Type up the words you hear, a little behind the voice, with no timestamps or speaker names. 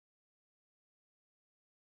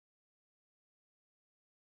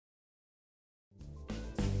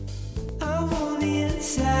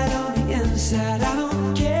inside, on the inside, I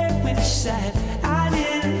don't care which side. I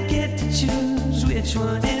didn't get to choose which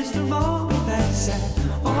one is the wrong bad side.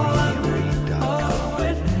 I'm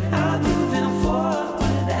moving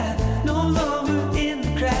forward, I'm no longer in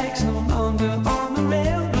the cracks, no longer on the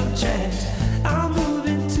railroad tracks. I'm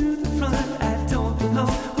moving to the front, I don't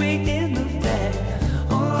belong way in the back.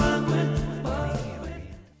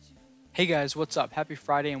 Hey guys, what's up? Happy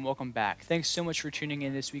Friday and welcome back. Thanks so much for tuning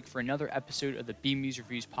in this week for another episode of the BMuz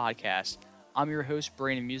Reviews podcast. I'm your host,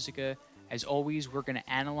 Brandon Musica. As always, we're going to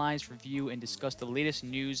analyze, review, and discuss the latest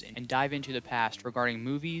news and dive into the past regarding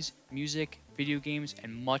movies, music, video games,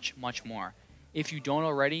 and much, much more. If you don't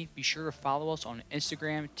already, be sure to follow us on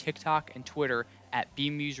Instagram, TikTok, and Twitter at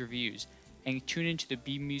BMuz Reviews, and tune into the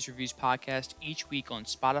BMuz Reviews podcast each week on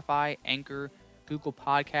Spotify, Anchor, Google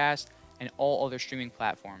Podcasts, and all other streaming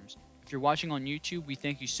platforms. If you're watching on YouTube, we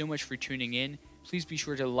thank you so much for tuning in. Please be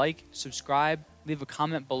sure to like, subscribe, leave a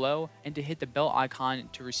comment below, and to hit the bell icon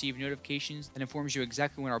to receive notifications that informs you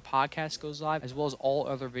exactly when our podcast goes live, as well as all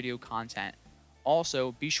other video content.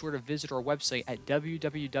 Also, be sure to visit our website at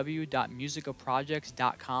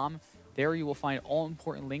www.musicaprojects.com. There you will find all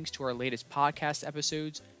important links to our latest podcast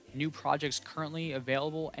episodes, new projects currently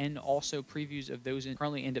available, and also previews of those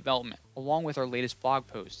currently in development, along with our latest blog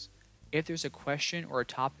posts. If there's a question or a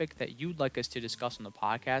topic that you'd like us to discuss on the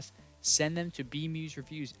podcast, send them to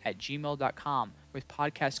bmuzreviews@gmail.com with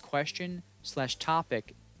podcast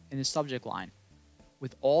question/topic in the subject line.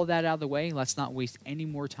 With all that out of the way, let's not waste any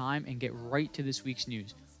more time and get right to this week's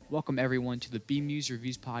news. Welcome everyone to the BMuz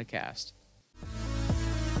Reviews podcast.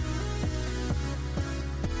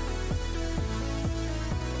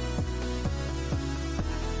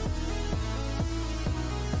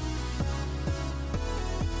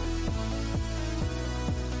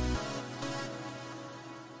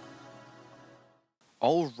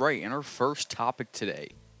 Alright, and our first topic today.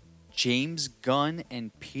 James Gunn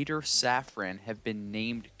and Peter Safran have been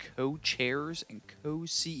named co-chairs and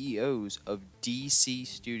co-CEOs of DC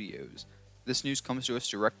Studios. This news comes to us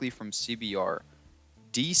directly from CBR.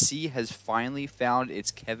 DC has finally found its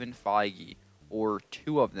Kevin Feige, or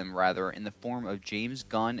two of them rather, in the form of James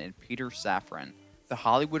Gunn and Peter Safran. The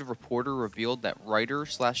Hollywood Reporter revealed that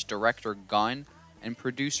writer/director Gunn and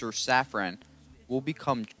producer Safran will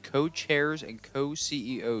become co-chairs and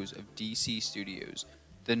co-CEOs of DC Studios.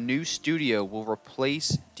 The new studio will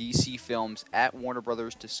replace DC Films at Warner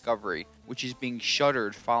Bros. Discovery, which is being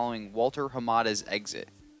shuttered following Walter Hamada's exit.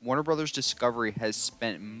 Warner Bros. Discovery has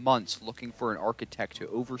spent months looking for an architect to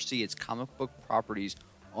oversee its comic book properties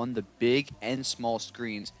on the big and small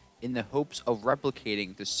screens in the hopes of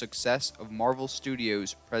replicating the success of Marvel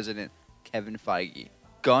Studios president Kevin Feige.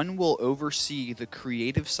 Gunn will oversee the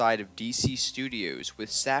creative side of DC Studios,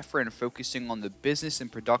 with Safran focusing on the business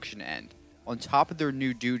and production end. On top of their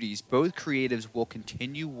new duties, both creatives will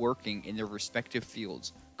continue working in their respective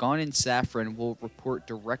fields. Gunn and Safran will report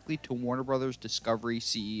directly to Warner Bros. Discovery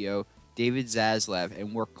CEO David Zaslav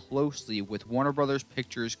and work closely with Warner Bros.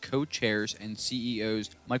 Pictures co-chairs and CEOs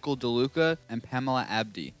Michael DeLuca and Pamela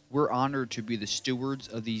Abdi. We're honored to be the stewards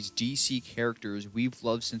of these DC characters we've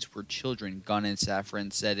loved since we're children, Gunn and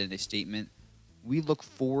Safran said in a statement. We look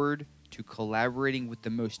forward to collaborating with the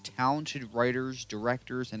most talented writers,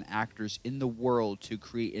 directors, and actors in the world to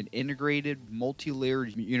create an integrated,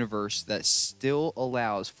 multi-layered universe that still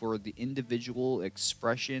allows for the individual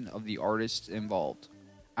expression of the artists involved.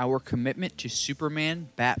 Our commitment to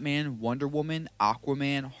Superman, Batman, Wonder Woman,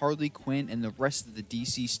 Aquaman, Harley Quinn, and the rest of the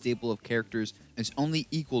DC stable of characters is only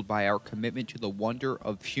equaled by our commitment to the wonder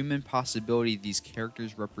of human possibility these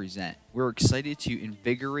characters represent. We're excited to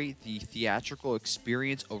invigorate the theatrical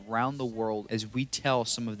experience around the world as we tell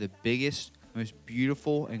some of the biggest, most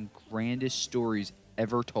beautiful, and grandest stories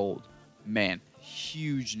ever told. Man,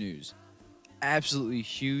 huge news. Absolutely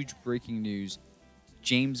huge breaking news.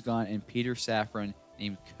 James Gunn and Peter Safran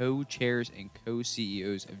named co-chairs and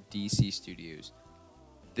co-CEOs of DC Studios.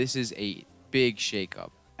 This is a big shakeup.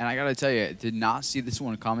 And I gotta tell you, I did not see this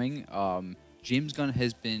one coming. James Gunn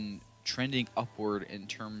has been trending upward in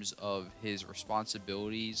terms of his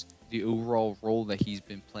responsibilities, the overall role that he's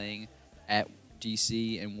been playing at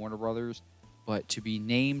DC and Warner Brothers. But to be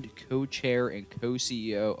named co-chair and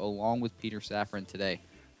co-CEO along with Peter Safran today,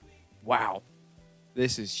 wow.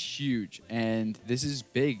 This is huge, and this is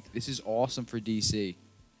big. This is awesome for DC.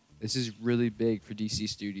 This is really big for DC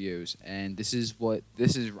Studios, and this is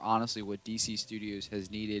honestly what DC Studios has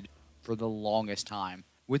needed for the longest time.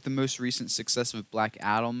 With the most recent success of Black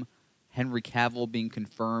Adam, Henry Cavill being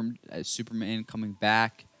confirmed as Superman coming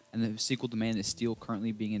back, and the sequel to Man of Steel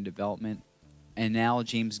currently being in development, And now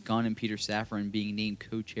James Gunn and Peter Safran being named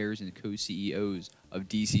co-chairs and co-CEOs of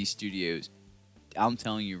DC Studios. I'm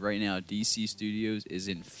telling you right now, DC Studios is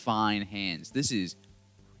in fine hands. This is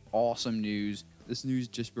awesome news. This news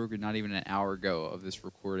just broke not even an hour ago of this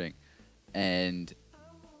recording. And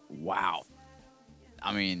wow.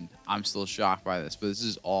 I mean, I'm still shocked by this, but this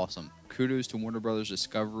is awesome. Kudos to Warner Brothers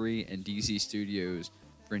Discovery and DC Studios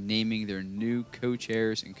for naming their new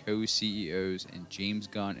co-chairs and co-CEOs in James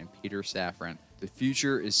Gunn and Peter Safran. The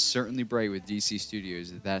future is certainly bright with DC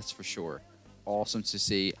Studios, that's for sure. Awesome to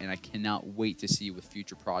see, and I cannot wait to see what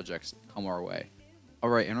future projects come our way.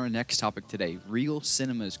 Alright, and our next topic today, Regal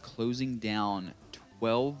Cinemas closing down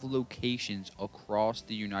 12 locations across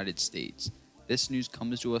the United States. This news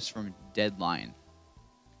comes to us from Deadline.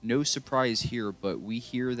 No surprise here, but we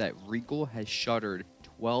hear that Regal has shuttered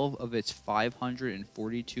 12 of its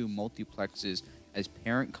 542 multiplexes as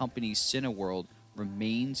parent company Cineworld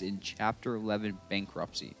remains in Chapter 11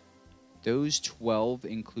 bankruptcy. Those 12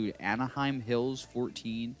 include Anaheim Hills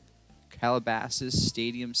 14, Calabasas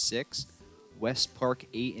Stadium 6, West Park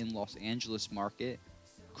 8 in Los Angeles Market,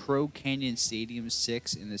 Crow Canyon Stadium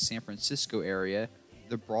 6 in the San Francisco area,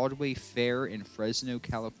 the Broadway Fair in Fresno,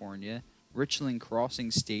 California, Richland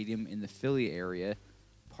Crossing Stadium in the Philly area,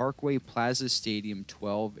 Parkway Plaza Stadium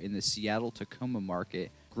 12 in the Seattle-Tacoma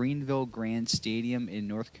market, Greenville Grand Stadium in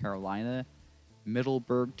North Carolina,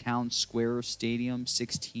 Middleburg Town Square Stadium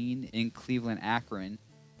 16 in Cleveland-Akron,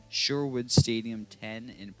 Sherwood Stadium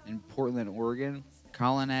 10 in Portland, Oregon,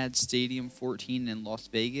 Colonnade Stadium 14 in Las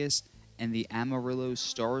Vegas, and the Amarillo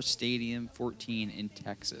Star Stadium 14 in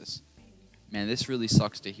Texas. Man, this really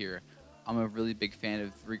sucks to hear. I'm a really big fan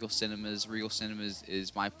of Regal Cinemas. Regal Cinemas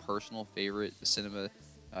is my personal favorite cinema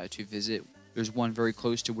to visit. There's one very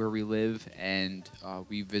close to where we live, and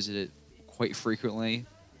we visit it quite frequently.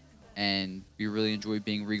 And we really enjoy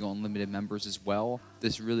being Regal Unlimited members as well.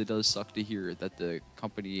 This really does suck to hear that the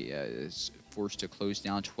company is forced to close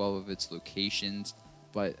down 12 of its locations,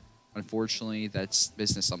 but unfortunately, that's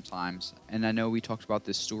business sometimes. And I know we talked about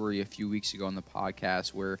this story a few weeks ago on the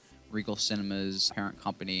podcast where Regal Cinemas' parent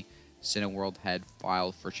company, Cineworld, had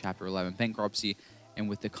filed for Chapter 11 bankruptcy, and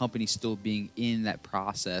with the company still being in that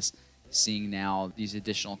process, seeing now these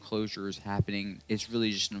additional closures happening, it's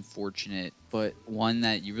really just unfortunate, but one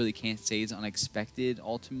that you really can't say is unexpected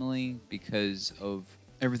ultimately because of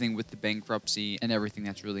everything with the bankruptcy and everything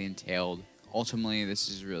that's really entailed. Ultimately, this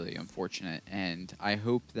is really unfortunate, and I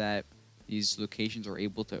hope that these locations are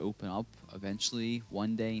able to open up eventually,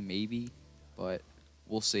 one day maybe, but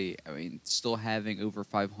we'll see. I mean, still having over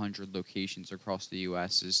 500 locations across the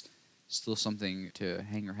U.S. is still something to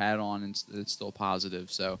hang your hat on, and it's still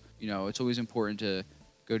positive. So, you know, it's always important to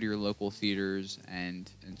go to your local theaters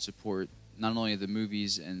and support not only the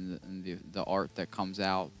movies and the art that comes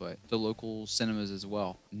out, but the local cinemas as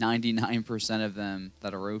well. 99% of them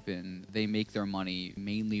that are open, they make their money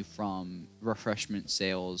mainly from refreshment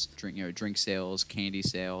sales, drink sales, candy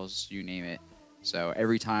sales, you name it. So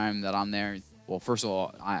every time that I'm there, well, first of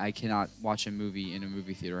all, I cannot watch a movie in a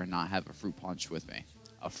movie theater and not have a fruit punch with me.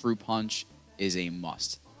 A fruit punch is a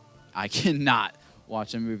must. I cannot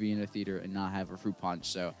watch a movie in a theater and not have a fruit punch,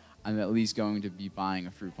 so I'm at least going to be buying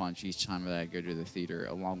a fruit punch each time that I go to the theater,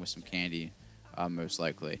 along with some candy, most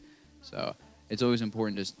likely. So it's always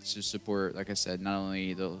important to support, like I said, not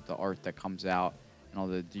only the art that comes out and all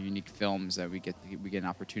the unique films that we get an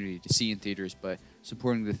opportunity to see in theaters, but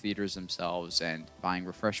supporting the theaters themselves and buying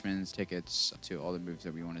refreshments, tickets to all the movies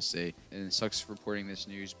that we want to see. And it sucks reporting this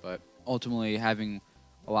news, but ultimately having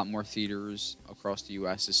a lot more theaters across the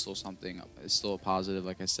U.S. is still a positive,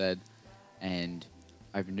 like I said, and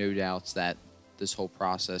I have no doubts that this whole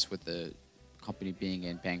process with the company being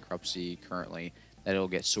in bankruptcy currently, that it'll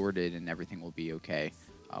get sorted and everything will be okay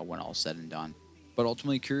when all's said and done. But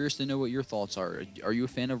ultimately curious to know what your thoughts are. Are you a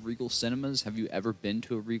fan of Regal Cinemas? Have you ever been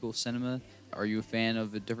to a Regal Cinema? Are you a fan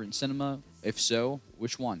of a different cinema? If so,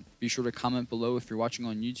 which one? Be sure to comment below if you're watching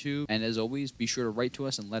on YouTube. And as always, be sure to write to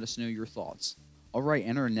us and let us know your thoughts. All right,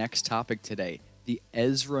 and our next topic today. The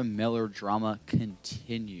Ezra Miller drama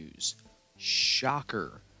continues.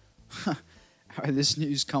 Shocker. This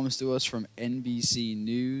news comes to us from NBC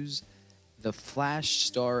News. The Flash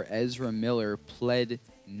star Ezra Miller pled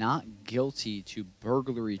not guilty to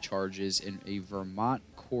burglary charges in a Vermont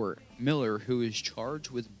court. Miller, who is charged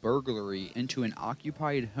with burglary into an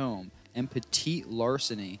occupied home and petite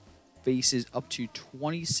larceny, faces up to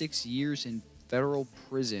 26 years in federal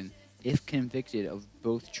prison if convicted of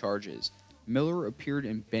both charges. Miller appeared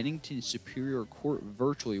in Bennington Superior Court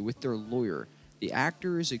virtually with their lawyer. The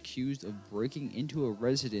actor is accused of breaking into a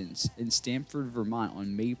residence in Stamford, Vermont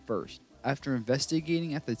on May 1st. After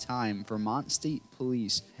investigating at the time, Vermont State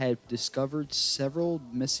Police had discovered several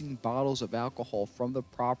missing bottles of alcohol from the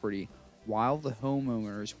property while the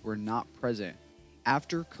homeowners were not present.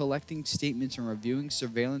 After collecting statements and reviewing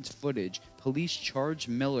surveillance footage, police charged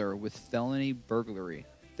Miller with felony burglary.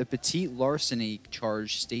 The petite larceny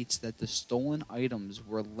charge states that the stolen items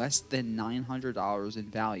were less than $900 in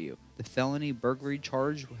value. The felony burglary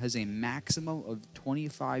charge has a maximum of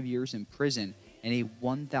 25 years in prison and a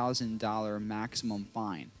 $1,000 maximum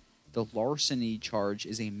fine. The larceny charge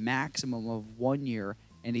is a maximum of 1 year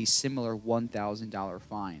and a similar $1,000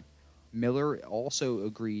 fine. Miller also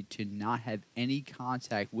agreed to not have any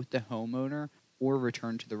contact with the homeowner or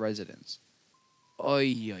return to the residence.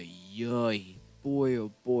 Oy, oy, oy. Boy,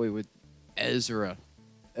 oh boy, with Ezra.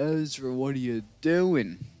 Ezra, what are you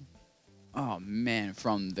doing? Oh man,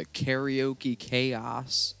 from the karaoke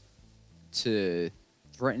chaos to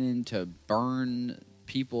threatening to burn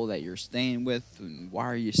people that you're staying with, and why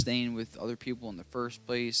are you staying with other people in the first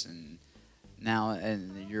place, and now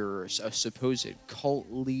you're a supposed cult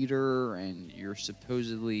leader, and you're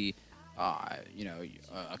supposedly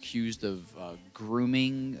accused of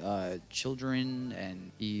grooming children,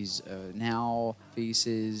 and he's now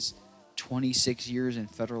faces 26 years in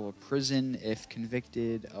federal prison if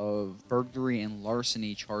convicted of burglary and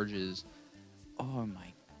larceny charges. Oh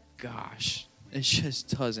my gosh, it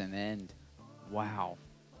just doesn't end. Wow.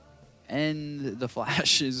 And The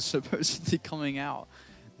Flash is supposedly coming out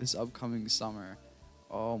this upcoming summer.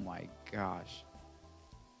 Oh my gosh.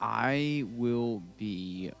 I will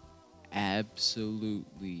be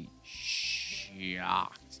absolutely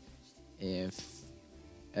shocked if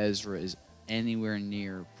Ezra is anywhere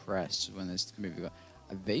near press when this movie goes.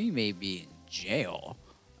 They may be in jail.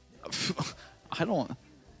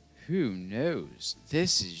 Who knows?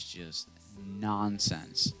 This is just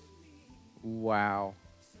nonsense. Wow.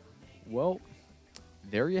 Well,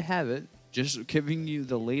 there you have it. Just giving you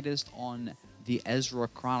the latest on the Ezra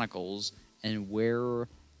Chronicles and where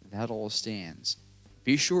that all stands.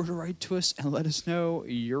 Be sure to write to us and let us know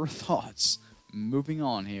your thoughts. Moving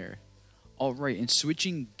on here. Alright, and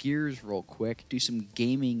switching gears real quick, do some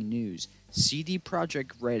gaming news. CD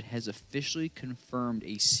Projekt Red has officially confirmed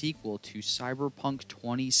a sequel to Cyberpunk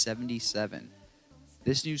 2077.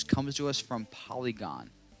 This news comes to us from Polygon.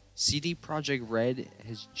 CD Projekt Red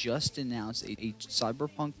has just announced a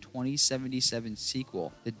Cyberpunk 2077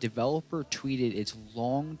 sequel. The developer tweeted its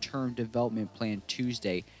long-term development plan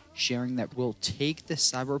Tuesday, sharing that we'll take the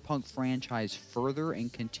Cyberpunk franchise further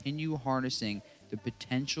and continue harnessing the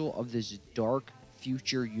potential of this dark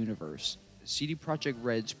future universe. CD Projekt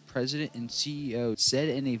Red's president and CEO said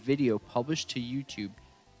in a video published to YouTube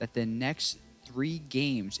that the next 3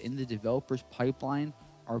 games in the developer's pipeline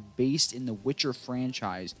are based in the Witcher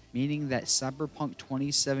franchise, meaning that Cyberpunk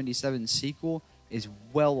 2077 sequel is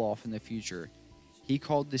well off in the future. He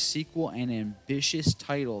called the sequel an ambitious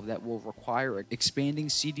title that will require expanding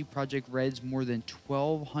CD Projekt Red's more than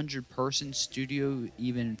 1,200-person studio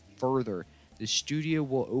even further. The studio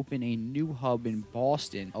will open a new hub in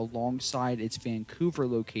Boston alongside its Vancouver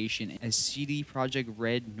location as CD Projekt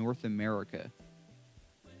Red North America.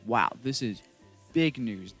 Wow, this is big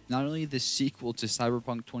news. Not only the sequel to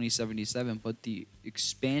Cyberpunk 2077, but the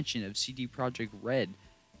expansion of CD Projekt Red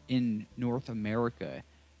in North America,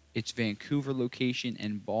 its Vancouver location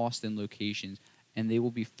and Boston locations, and they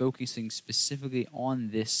will be focusing specifically on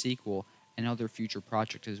this sequel and other future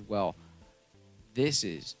projects as well. This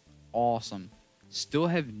is awesome. Still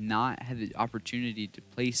have not had the opportunity to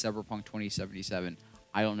play Cyberpunk 2077.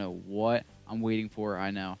 I don't know what I'm waiting for.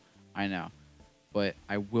 I know. But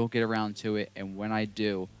I will get around to it, and when I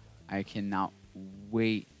do, I cannot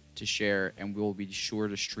wait to share, and we'll be sure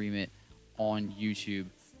to stream it on YouTube.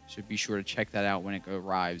 So be sure to check that out when it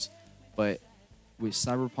arrives. But with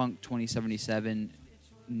Cyberpunk 2077,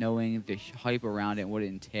 knowing the hype around it and what it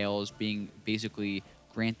entails, being basically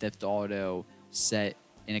Grand Theft Auto set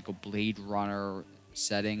in like a Blade Runner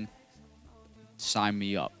setting, sign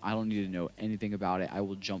me up. I don't need to know anything about it. I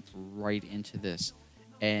will jump right into this.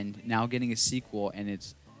 And now getting a sequel, and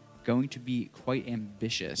it's going to be quite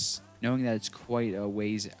ambitious. Knowing that it's quite a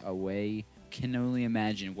ways away, can only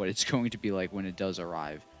imagine what it's going to be like when it does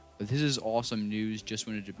arrive. But this is awesome news. Just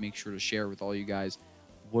wanted to make sure to share with all you guys.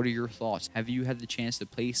 What are your thoughts? Have you had the chance to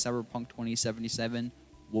play Cyberpunk 2077?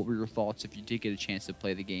 What were your thoughts if you did get a chance to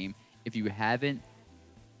play the game? If you haven't,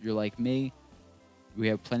 you're like me. We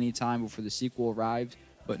have plenty of time before the sequel arrives.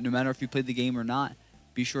 But no matter if you played the game or not,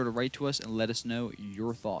 be sure to write to us and let us know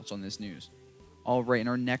your thoughts on this news. Alright, and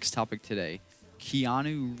our next topic today.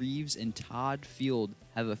 Keanu Reeves and Todd Field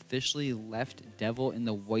have officially left Devil in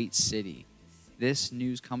the White City. This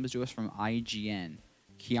news comes to us from IGN.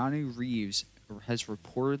 Keanu Reeves has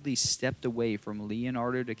reportedly stepped away from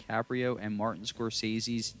Leonardo DiCaprio and Martin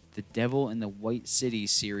Scorsese's The Devil in the White City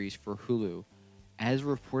series for Hulu. As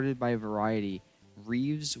reported by Variety,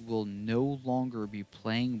 Reeves will no longer be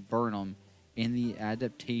playing Burnham in the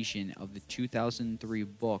adaptation of the 2003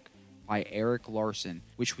 book by Eric Larson,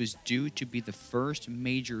 which was due to be the first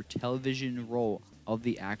major television role of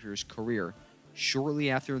the actor's career. Shortly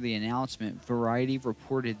after the announcement, Variety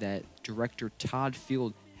reported that director Todd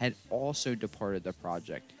Field had also departed the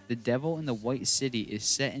project. The Devil in the White City is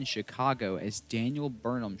set in Chicago as Daniel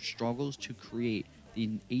Burnham struggles to create the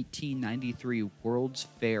 1893 World's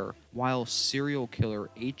Fair, while serial killer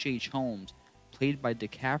H.H. Holmes, played by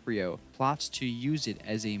DiCaprio, plots to use it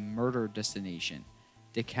as a murder destination.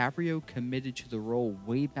 DiCaprio committed to the role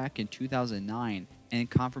way back in 2009, and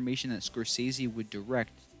confirmation that Scorsese would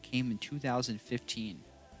direct came in 2015.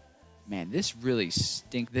 Man, this really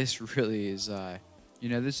stinks. This really is,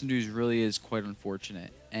 this news really is quite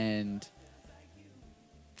unfortunate, and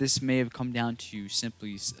this may have come down to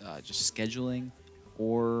simply just scheduling,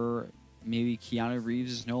 or maybe Keanu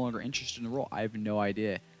Reeves is no longer interested in the role. I have no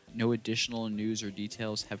idea. No additional news or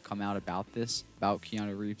details have come out about this, about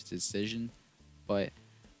Keanu Reeves' decision, but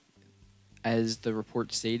as the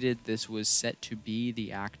report stated, this was set to be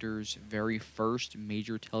the actor's very first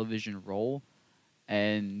major television role,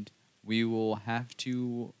 and we will have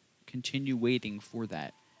to continue waiting for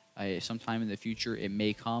that. Sometime in the future, it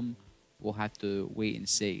may come. We'll have to wait and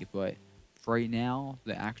see, but for right now,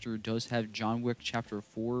 the actor does have John Wick Chapter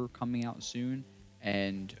 4 coming out soon,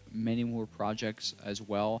 and many more projects as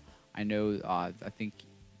well. I know, I think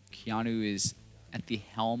Keanu is at the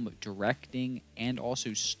helm directing and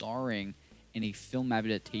also starring in a film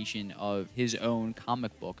adaptation of his own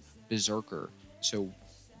comic book, Berserker. So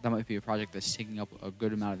that might be a project that's taking up a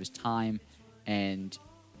good amount of his time, and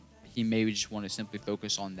he may just want to simply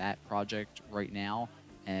focus on that project right now,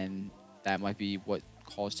 and that might be what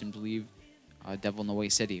caused him to leave Devil in the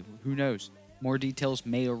White City. Who knows? More details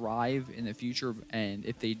may arrive in the future, and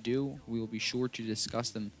if they do, we will be sure to discuss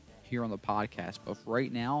them here on the podcast. But for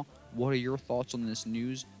right now, what are your thoughts on this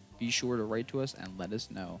news? Be sure to write to us and let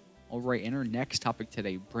us know. Alright, in our next topic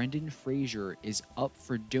today, Brendan Fraser is up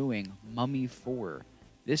for doing Mummy 4.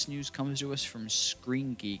 This news comes to us from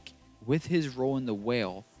Screen Geek. With his role in The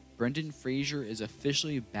Whale, Brendan Fraser is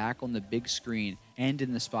officially back on the big screen and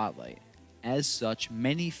in the spotlight. As such,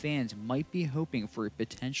 many fans might be hoping for a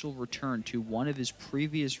potential return to one of his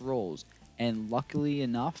previous roles, and luckily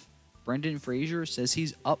enough, Brendan Fraser says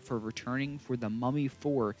he's up for returning for The Mummy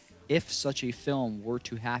 4 if such a film were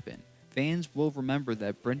to happen. Fans will remember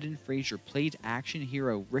that Brendan Fraser played action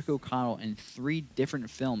hero Rick O'Connell in 3 different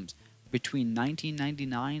films between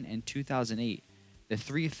 1999 and 2008. The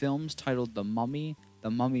 3 films, titled The Mummy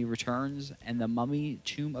Returns, and The Mummy: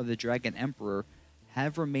 Tomb of the Dragon Emperor,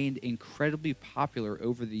 have remained incredibly popular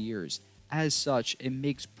over the years. As such, it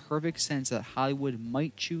makes perfect sense that Hollywood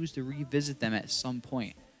might choose to revisit them at some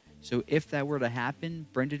point. So if that were to happen,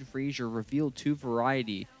 Brendan Fraser revealed to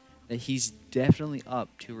Variety that he's definitely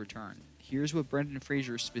up to return. Here's what Brendan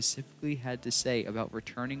Fraser specifically had to say about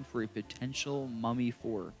returning for a potential Mummy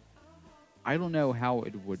 4. "I don't know how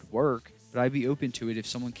it would work, but I'd be open to it if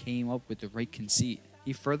someone came up with the right conceit."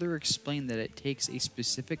 He further explained that it takes a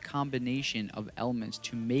specific combination of elements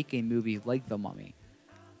to make a movie like The Mummy.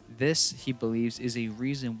 This, he believes, is a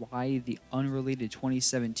reason why the unrelated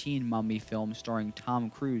 2017 Mummy film starring Tom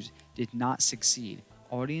Cruise did not succeed.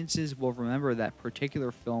 Audiences will remember that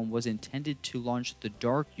particular film was intended to launch the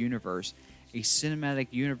Dark Universe, a cinematic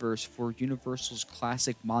universe for Universal's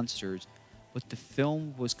classic monsters, but the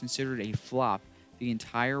film was considered a flop. The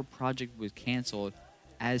entire project was cancelled.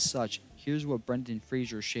 As such, here's what Brendan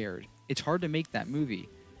Fraser shared. "It's hard to make that movie.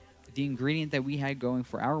 The ingredient that we had going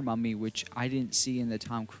for our Mummy, which I didn't see in the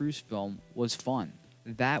Tom Cruise film, was fun.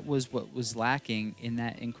 That was what was lacking in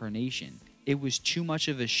that incarnation. It was too much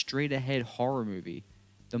of a straight-ahead horror movie.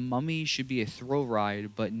 The Mummy should be a thrill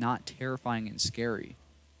ride, but not terrifying and scary."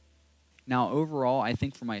 Now, overall, I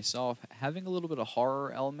think for myself, having a little bit of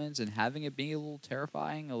horror elements and having it being a little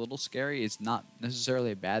terrifying, a little scary, is not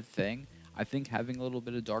necessarily a bad thing. I think having a little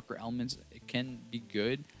bit of darker elements, it can be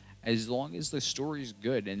good, as long as the story's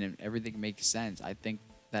good and everything makes sense. I think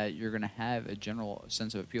that you're going to have a general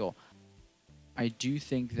sense of appeal. I do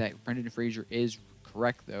think that Brendan Fraser is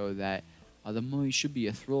correct, though, that the Mummy should be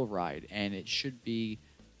a thrill ride, and it should be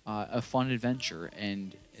a fun adventure,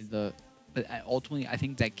 but ultimately I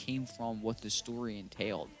think that came from what the story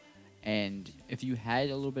entailed. And if you had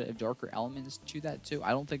a little bit of darker elements to that too,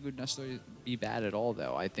 I don't think it would necessarily be bad at all,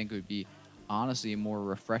 though. I think it would be honestly a more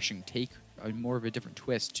refreshing take, more of a different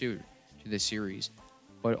twist too to the series.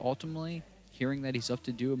 But ultimately, hearing that he's up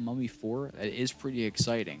to do a Mummy 4, that is pretty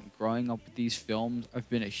exciting. Growing up with these films, I've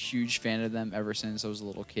been a huge fan of them ever since I was a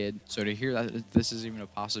little kid. So to hear that this is even a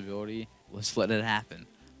possibility, let's let it happen.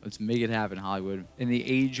 Let's make it happen, Hollywood. In the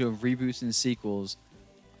age of reboots and sequels,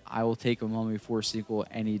 I will take a Mummy 4 sequel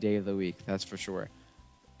any day of the week, that's for sure.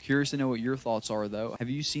 Curious to know what your thoughts are, though. Have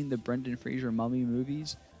you seen the Brendan Fraser Mummy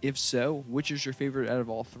movies? If so, which is your favorite out of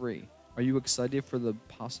all three? Are you excited for the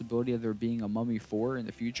possibility of there being a Mummy 4 in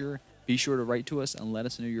the future? Be sure to write to us and let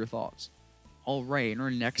us know your thoughts. Alright, in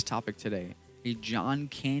our next topic today, a John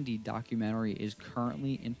Candy documentary is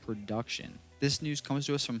currently in production. This news comes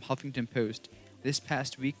to us from Huffington Post. This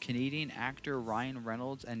past week, Canadian actor Ryan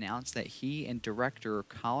Reynolds announced that he and director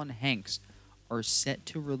Colin Hanks are set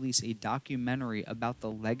to release a documentary about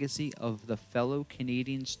the legacy of the fellow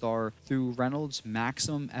Canadian star through Reynolds'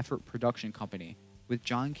 Maximum Effort production company. With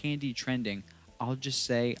John Candy trending, I'll just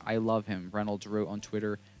say I love him, Reynolds wrote on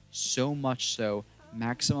Twitter. So much so,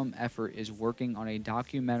 Maximum Effort is working on a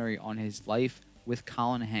documentary on his life with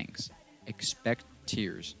Colin Hanks. Expect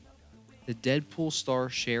tears. The Deadpool star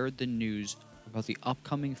shared the news about the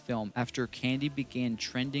upcoming film after Candy began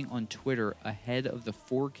trending on Twitter ahead of the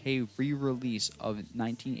 4K re-release of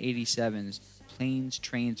 1987's Planes,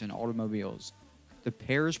 Trains, and Automobiles. The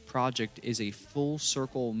pair's project is a full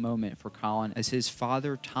circle moment for Colin, as his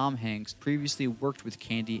father Tom Hanks previously worked with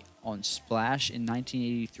Candy on Splash in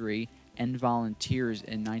 1983 and Volunteers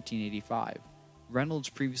in 1985. Reynolds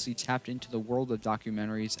previously tapped into the world of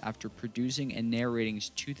documentaries after producing and narrating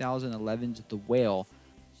 2011's The Whale,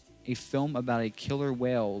 a film about a killer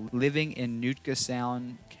whale living in Nootka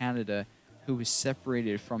Sound, Canada, who was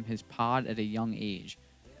separated from his pod at a young age.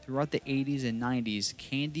 Throughout the 80s and 90s,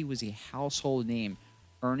 Candy was a household name,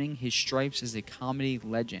 earning his stripes as a comedy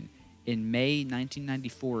legend. In May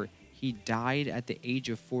 1994, he died at the age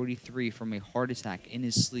of 43 from a heart attack in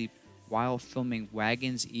his sleep while filming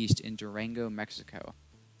Wagons East in Durango, Mexico.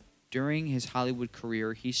 During his Hollywood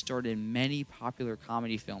career, he starred in many popular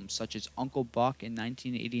comedy films such as Uncle Buck in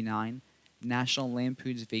 1989, National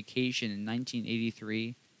Lampoon's Vacation in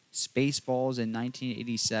 1983, Spaceballs in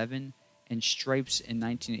 1987, and Stripes in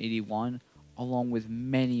 1981, along with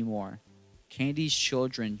many more. Candy's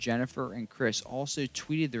children, Jennifer and Chris, also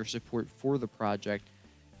tweeted their support for the project.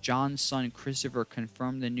 John's son, Christopher,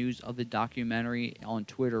 confirmed the news of the documentary on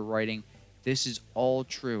Twitter, writing, "This is all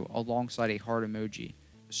true," alongside a heart emoji.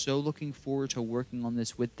 So looking forward to working on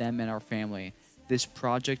this with them and our family. This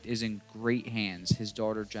project is in great hands, his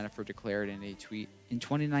daughter Jennifer declared in a tweet. In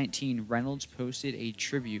 2019, Reynolds posted a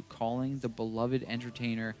tribute calling the beloved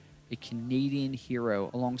entertainer a Canadian hero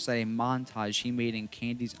alongside a montage he made in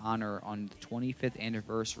Candy's honor on the 25th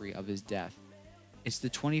anniversary of his death. It's the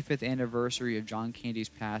 25th anniversary of John Candy's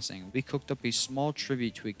passing. We cooked up a small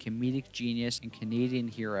tribute to a comedic genius and Canadian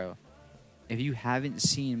hero. If you haven't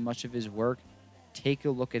seen much of his work, take a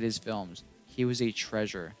look at his films. He was a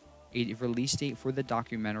treasure. A release date for the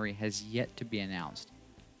documentary has yet to be announced.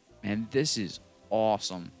 Man, this is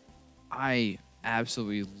awesome. I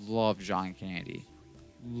absolutely love John Candy.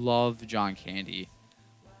 Love John Candy.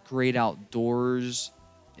 Great Outdoors.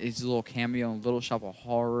 His little cameo in Little Shop of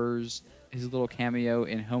Horrors. His little cameo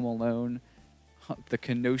in Home Alone. The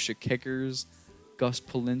Kenosha Kickers. Gus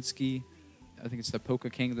Polinski. I think it's the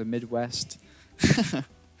Polka King of the Midwest.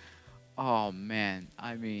 Oh, man.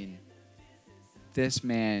 I mean, this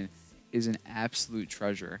man is an absolute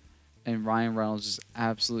treasure. And Ryan Reynolds is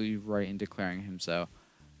absolutely right in declaring him so.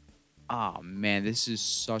 Oh, man, this is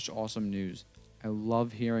such awesome news. I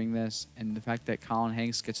love hearing this. And the fact that Colin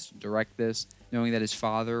Hanks gets to direct this, knowing that his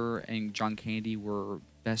father and John Candy were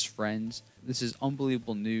best friends. This is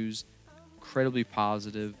unbelievable news. Incredibly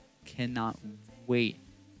positive. Cannot wait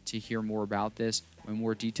to hear more about this. When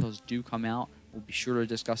more details do come out, we'll be sure to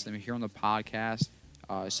discuss them here on the podcast,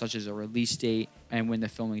 such as a release date and when the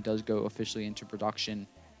filming does go officially into production.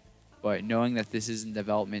 But knowing that this is in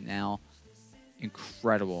development now,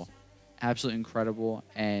 incredible. Absolutely incredible,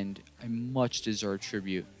 and a much-deserved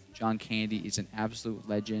tribute. John Candy is an absolute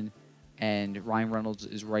legend, and Ryan Reynolds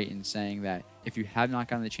is right in saying that if you have not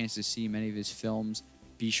gotten the chance to see many of his films,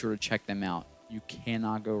 be sure to check them out. You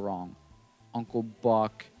cannot go wrong. Uncle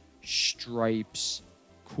Buck, Stripes,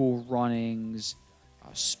 Cool Runnings,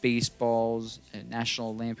 Spaceballs,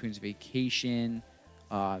 National Lampoon's Vacation,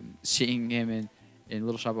 seeing him in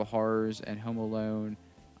Little Shop of Horrors and Home Alone,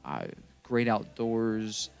 Great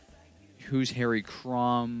Outdoors, Who's Harry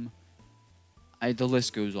Crumb. The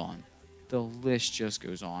list goes on. The list just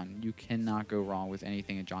goes on. You cannot go wrong with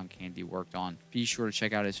anything that John Candy worked on. Be sure to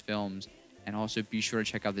check out his films, and also be sure to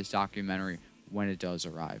check out this documentary when it does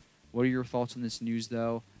arrive. What are your thoughts on this news,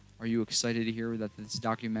 though? Are you excited to hear that this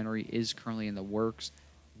documentary is currently in the works?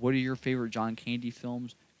 What are your favorite John Candy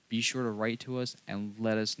films? Be sure to write to us and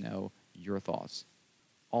let us know your thoughts.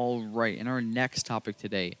 All right, in our next topic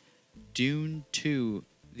today, Dune 2,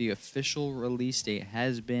 the official release date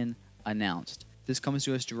has been announced. This comes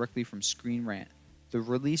to us directly from Screen Rant. The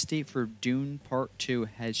release date for Dune Part 2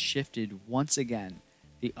 has shifted once again.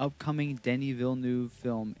 The upcoming Denis Villeneuve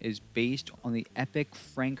film is based on the epic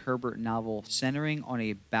Frank Herbert novel centering on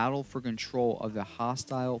a battle for control of the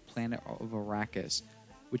hostile planet of Arrakis,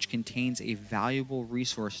 which contains a valuable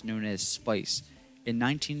resource known as spice. In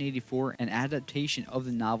 1984, an adaptation of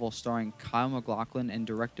the novel starring Kyle MacLachlan and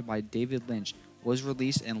directed by David Lynch was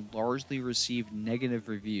released and largely received negative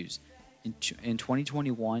reviews. In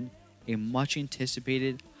 2021, a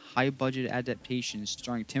much-anticipated, high-budget adaptation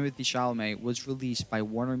starring Timothée Chalamet was released by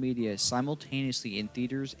Warner Media simultaneously in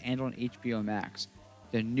theaters and on HBO Max.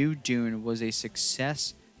 The new Dune was a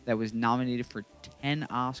success that was nominated for 10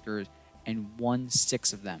 Oscars and won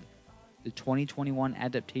 6 of them. The 2021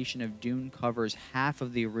 adaptation of Dune covers half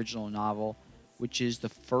of the original novel, which is the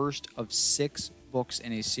first of 6 books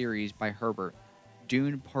in a series by Herbert.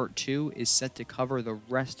 Dune Part 2 is set to cover the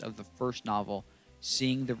rest of the first novel,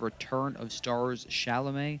 seeing the return of stars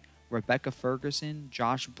Chalamet, Rebecca Ferguson,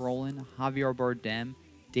 Josh Brolin, Javier Bardem,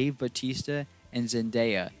 Dave Bautista, and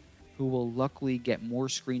Zendaya, who will luckily get more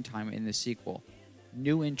screen time in the sequel.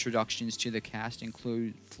 New introductions to the cast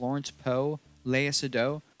include Florence Pugh, Léa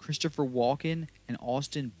Seydoux, Christopher Walken, and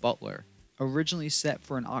Austin Butler. Originally set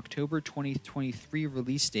for an October 2023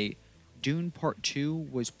 release date, Dune Part 2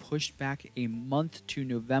 was pushed back a month to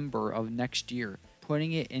November of next year,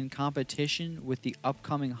 putting it in competition with the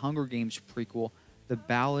upcoming Hunger Games prequel, The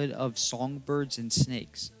Ballad of Songbirds and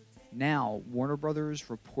Snakes. Now, Warner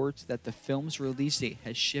Bros. Reports that the film's release date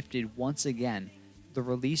has shifted once again. The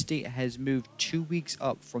release date has moved 2 weeks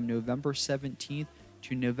up from November 17th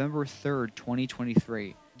to November 3rd,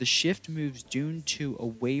 2023. The shift moves Dune 2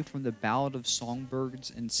 away from The Ballad of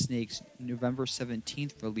Songbirds and Snakes' November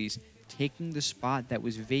 17th release, taking the spot that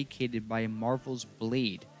was vacated by Marvel's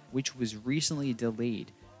Blade, which was recently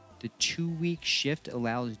delayed. The 2-week shift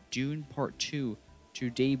allows Dune Part 2 to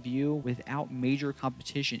debut without major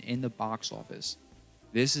competition in the box office.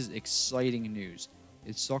 This is exciting news.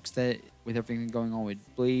 It sucks that with everything going on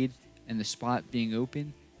with Blade and the spot being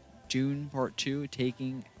open, Dune Part 2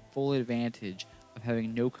 taking full advantage of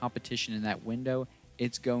having no competition in that window,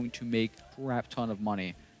 it's going to make a crap ton of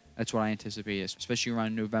money. That's what I anticipate, especially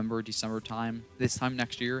around November, December time. This time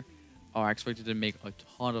next year, I expect it to make a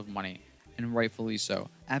ton of money, and rightfully so.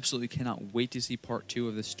 Absolutely cannot wait to see part 2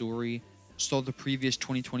 of the story. Saw the previous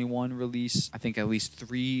 2021 release, I think at least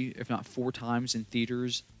 3, if not 4 times in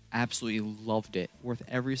theaters. Absolutely loved it. Worth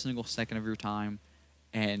every single second of your time,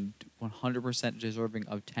 and 100% deserving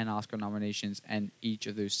of 10 Oscar nominations and each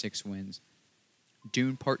of those 6 wins.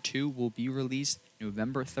 Dune Part 2 will be released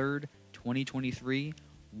November 3rd, 2023.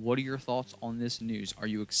 What are your thoughts on this news? Are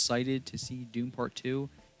you excited to see Dune Part 2?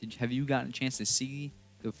 Have you gotten a chance to see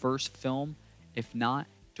the first film? If not,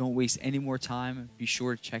 don't waste any more time. Be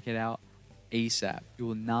sure to check it out ASAP. You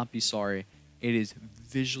will not be sorry. It is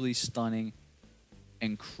visually stunning,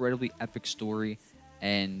 incredibly epic story,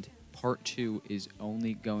 and Part 2 is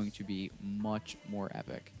only going to be much more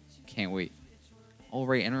epic. Can't wait.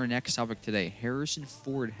 Alright, and our next topic today. Harrison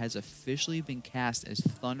Ford has officially been cast as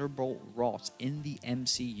Thunderbolt Ross in the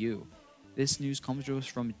MCU. This news comes to us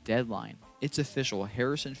from Deadline. It's official.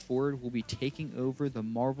 Harrison Ford will be taking over the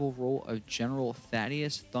Marvel role of General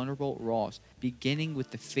Thaddeus Thunderbolt Ross, beginning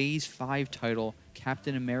with the Phase 5 title,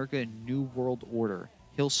 Captain America New World Order.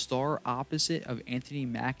 He'll star opposite of Anthony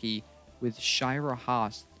Mackie, with Shira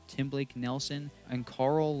Haas, Tim Blake Nelson, and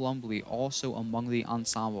Carl Lumbly also among the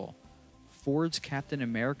ensemble. Ford's Captain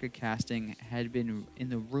America casting had been in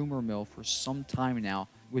the rumor mill for some time now,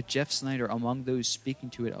 with Jeff Snyder among those speaking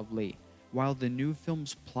to it of late. While the new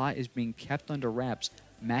film's plot is being kept under wraps,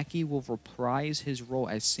 Mackie will reprise his role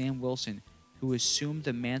as Sam Wilson, who assumed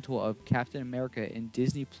the mantle of Captain America in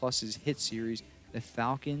Disney Plus's hit series The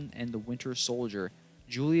Falcon and the Winter Soldier.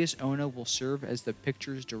 Julius Ona will serve as the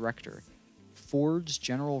picture's director. Ford's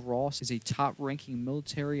General Ross is a top-ranking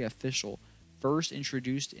military official, first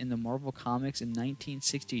introduced in the Marvel Comics in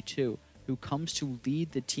 1962, who comes to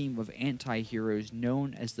lead the team of anti-heroes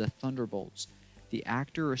known as the Thunderbolts. The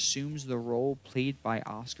actor assumes the role played by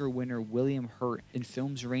Oscar winner William Hurt in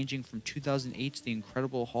films ranging from 2008's The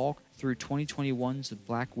Incredible Hulk through 2021's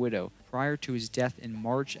Black Widow, prior to his death in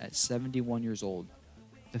March at 71 years old.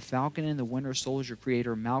 The Falcon and the Winter Soldier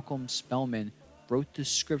creator Malcolm Spellman wrote the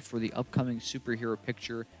script for the upcoming superhero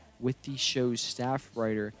picture with the show's staff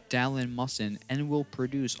writer Dallin Musson and will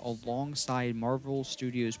produce alongside Marvel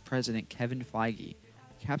Studios president Kevin Feige.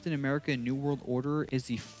 Captain America New World Order is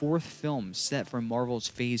the fourth film set for Marvel's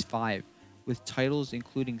Phase 5, with titles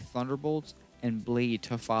including Thunderbolts and Blade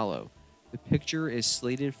to follow. The picture is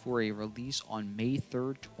slated for a release on May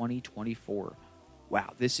 3rd, 2024.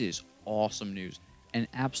 Wow, this is awesome news and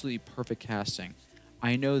absolutely perfect casting.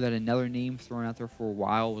 I know that another name thrown out there for a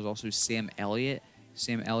while was also Sam Elliott.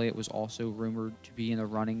 Sam Elliott was also rumored to be in the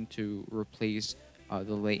running to replace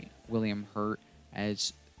the late William Hurt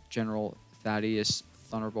as General Thaddeus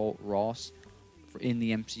Thunderbolt Ross in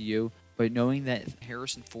the MCU. But knowing that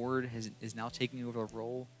Harrison Ford is now taking over the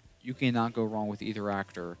role, you cannot go wrong with either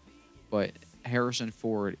actor. But Harrison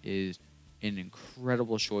Ford is an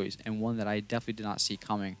incredible choice and one that I definitely did not see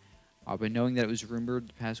coming. But knowing that it was rumored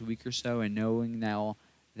the past week or so, and knowing now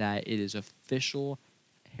that it is official,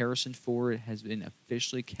 Harrison Ford has been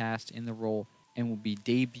officially cast in the role and will be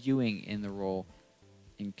debuting in the role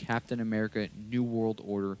in Captain America New World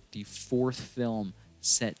Order, the fourth film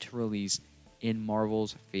set to release in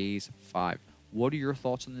Marvel's Phase 5. What are your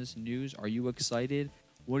thoughts on this news? Are you excited?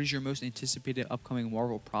 What is your most anticipated upcoming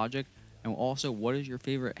Marvel project? And also, what is your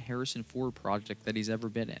favorite Harrison Ford project that he's ever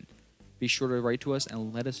been in? Be sure to write to us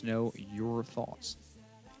and let us know your thoughts.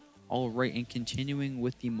 Alright, and continuing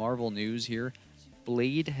with the Marvel news here,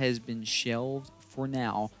 Blade has been shelved for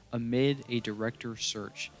now amid a director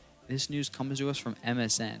search. This news comes to us from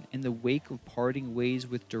MSN. In the wake of parting ways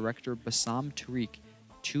with director Bassam Tariq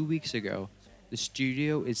 2 weeks ago, the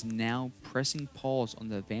studio is now pressing pause on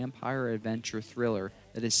the vampire adventure thriller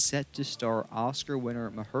that is set to star Oscar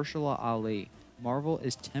winner Mahershala Ali. Marvel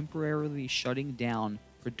is temporarily shutting down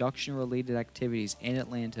production-related activities in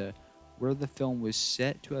Atlanta, where the film was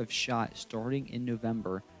set to have shot starting in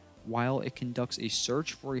November, while it conducts a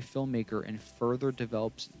search for a filmmaker and further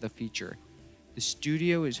develops the feature. The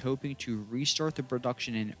studio is hoping to restart the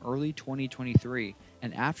production in early 2023,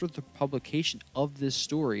 and after the publication of this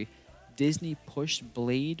story, Disney pushed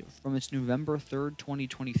Blade from its November 3rd,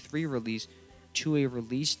 2023 release to a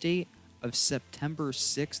release date of September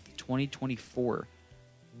 6th, 2024,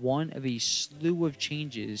 one of a slew of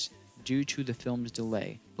changes due to the film's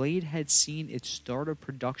delay. Blade had seen its start of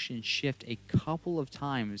production shift a couple of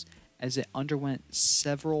times as it underwent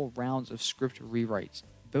several rounds of script rewrites.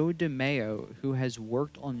 Beau DeMayo, who has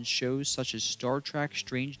worked on shows such as Star Trek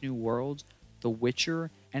Strange New Worlds, The Witcher,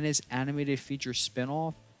 and his animated feature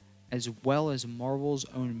spin-off, as well as Marvel's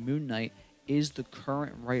own Moon Knight, is the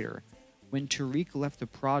current writer. When Tariq left the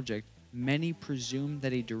project, many presumed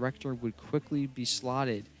that a director would quickly be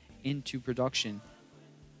slotted into production,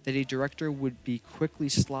 so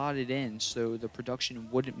the production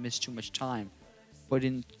wouldn't miss too much time. But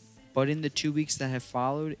in the 2 weeks that have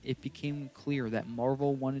followed, it became clear that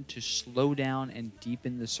Marvel wanted to slow down and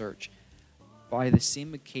deepen the search. By the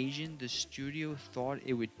same occasion, the studio thought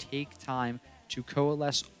it would take time to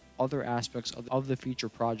coalesce other aspects of the feature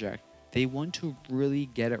project. They want to really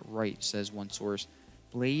get it right, says one source.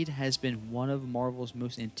 Blade has been one of Marvel's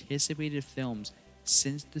most anticipated films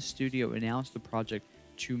since the studio announced the project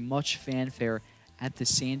to much fanfare at the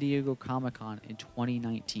San Diego Comic-Con in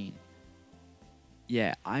 2019.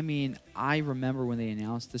 Yeah, I mean, I remember when they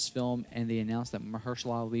announced this film and they announced that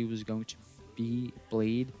Mahershala Ali was going to be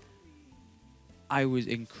Blade. I was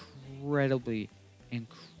incredibly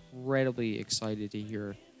excited to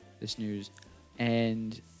hear this news.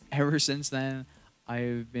 And ever since then,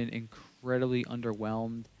 I've been incredibly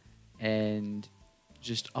underwhelmed and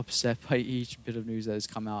just upset by each bit of news that has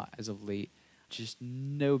come out as of late. Just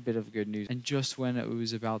no bit of good news. And just when it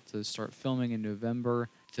was about to start filming in November,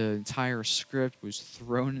 the entire script was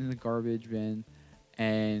thrown in the garbage bin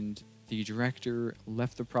and the director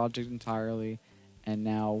left the project entirely. And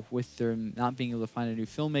now with them not being able to find a new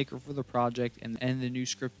filmmaker for the project and the new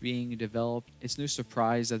script being developed, it's no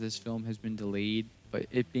surprise that this film has been delayed. But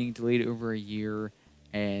it being delayed over a year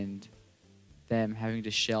and them having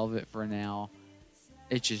to shelve it for now,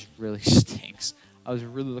 it just really stinks. I was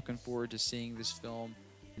really looking forward to seeing this film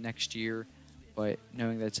next year, but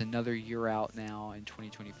knowing that it's another year out now in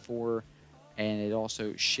 2024, and it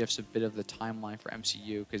also shifts a bit of the timeline for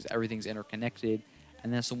MCU because everything's interconnected,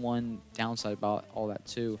 and that's the one downside about all that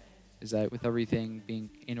too, is that with everything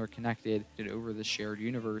being interconnected over the shared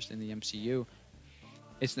universe in the MCU,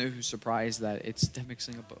 It's no surprise that it's them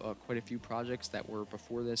mixing up quite a few projects that were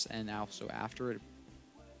before this and also after it.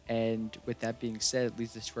 And with that being said, it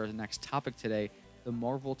leads us to our next topic today, the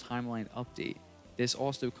Marvel Timeline Update. This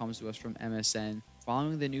also comes to us from MSN.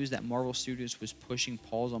 Following the news that Marvel Studios was pushing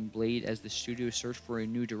pause on Blade as the studio searched for a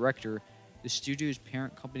new director, the studio's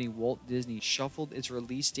parent company Walt Disney shuffled its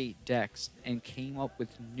release date decks and came up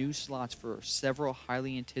with new slots for several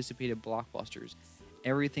highly anticipated blockbusters.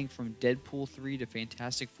 Everything from Deadpool 3 to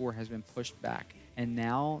Fantastic Four has been pushed back, and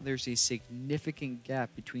now there's a significant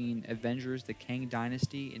gap between Avengers The Kang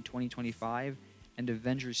Dynasty in 2025 and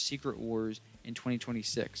Avengers Secret Wars in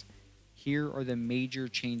 2026. Here are the major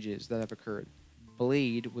changes that have occurred.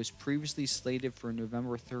 Blade was previously slated for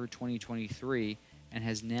November 3rd, 2023, and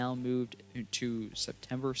has now moved to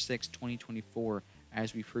September 6, 2024,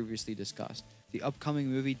 as we previously discussed. The upcoming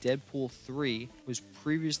movie Deadpool 3 was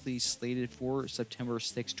previously slated for September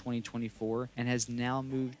 6, 2024, and has now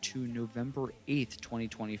moved to November 8th,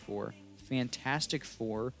 2024. Fantastic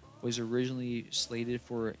Four was originally slated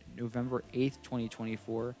for November 8th,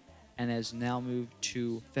 2024, and has now moved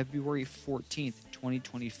to February 14th,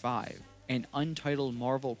 2025. An untitled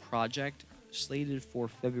Marvel project slated for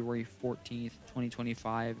February 14th,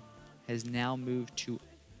 2025 has now moved to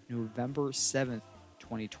November 7th,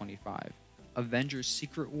 2025. Avengers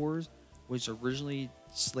Secret Wars was originally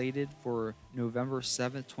slated for November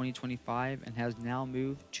 7th, 2025 and has now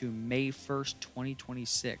moved to May 1st,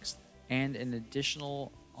 2026. And an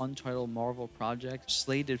additional untitled Marvel project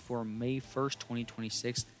slated for May 1st,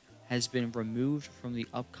 2026 has been removed from the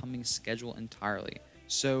upcoming schedule entirely.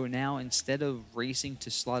 So now, instead of racing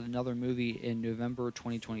to slot another movie in November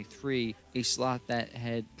 2023, a slot that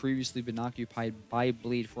had previously been occupied by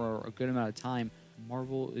Blade for a good amount of time,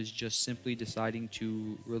 Marvel is just simply deciding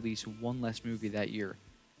to release one less movie that year.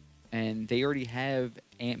 And they already have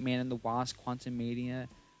Ant-Man and the Wasp, Quantumania,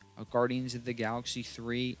 Guardians of the Galaxy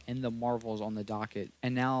 3, and the Marvels on the docket.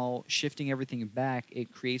 And now, shifting everything back,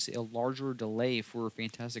 it creates a larger delay for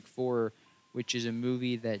Fantastic Four, which is a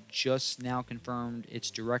movie that just now confirmed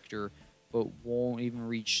its director, but won't even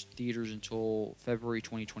reach theaters until February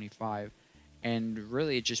 2025. And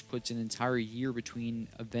really, it just puts an entire year between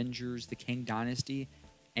Avengers The Kang Dynasty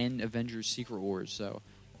and Avengers Secret Wars. So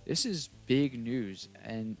this is big news,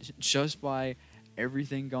 and just by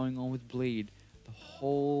everything going on with Blade, the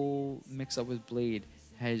whole mix-up with Blade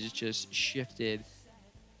has just shifted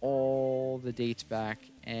all the dates back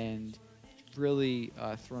and really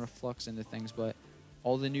thrown a flux into things. But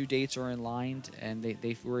all the new dates are in line, and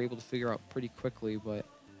they were able to figure out pretty quickly. But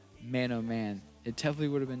man, oh man, it definitely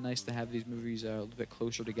would have been nice to have these movies a little bit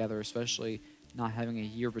closer together, especially not having a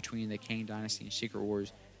year between the Kang Dynasty and Secret Wars.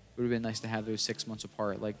 It would have been nice to have those 6 months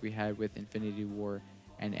apart like we had with Infinity War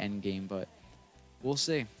and Endgame. But we'll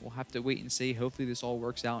see. We'll have to wait and see. Hopefully this all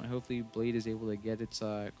works out, and hopefully Blade is able to get its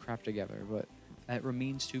crap together. But that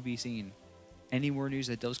remains to be seen. Any more news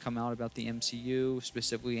that does come out about the MCU,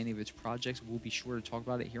 specifically any of its projects, we'll be sure to talk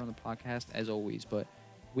about it here on the podcast as always. But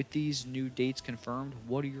with these new dates confirmed,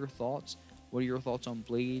 what are your thoughts? What are your thoughts on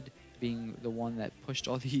Blade being the one that pushed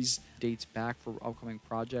all these dates back for upcoming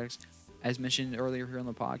projects? As mentioned earlier here on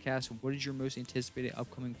the podcast, what is your most anticipated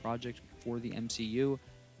upcoming project for the MCU?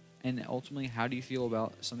 And ultimately, how do you feel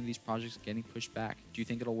about some of these projects getting pushed back? Do you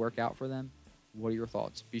think it'll work out for them? What are your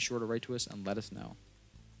thoughts? Be sure to write to us and let us know.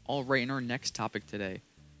 All right, in our next topic today,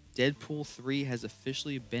 Deadpool 3 has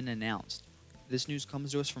officially been announced. This news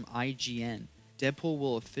comes to us from IGN. Deadpool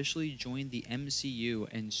will officially join the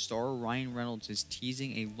MCU, and star Ryan Reynolds is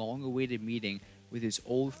teasing a long-awaited meeting with his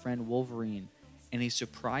old friend Wolverine. In a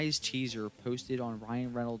surprise teaser posted on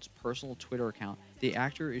Ryan Reynolds' personal Twitter account, the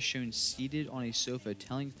actor is shown seated on a sofa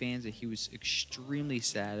telling fans that he was extremely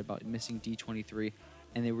sad about missing D23,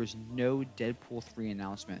 and there was no Deadpool 3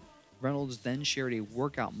 announcement. Reynolds then shared a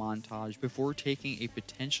workout montage before taking a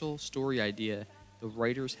potential story idea the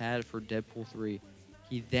writers had for Deadpool 3.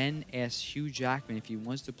 He then asks Hugh Jackman if he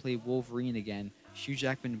wants to play Wolverine again. Hugh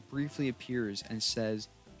Jackman briefly appears and says,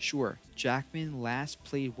 "Sure." Jackman last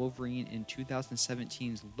played Wolverine in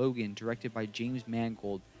 2017's Logan, directed by James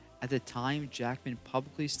Mangold. At the time, Jackman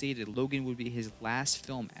publicly stated Logan would be his last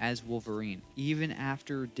film as Wolverine. Even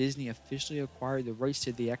after Disney officially acquired the rights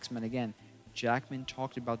to the X-Men again, Jackman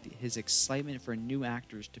talked about his excitement for new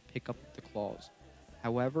actors to pick up the claws.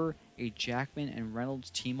 However, a Jackman and Reynolds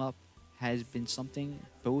team-up has been something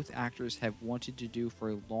both actors have wanted to do for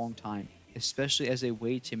a long time, especially as a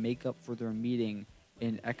way to make up for their meeting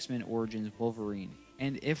in X-Men Origins Wolverine.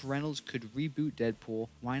 And if Reynolds could reboot Deadpool,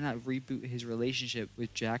 why not reboot his relationship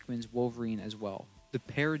with Jackman's Wolverine as well? The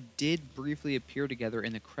pair did briefly appear together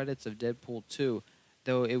in the credits of Deadpool 2,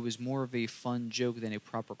 though it was more of a fun joke than a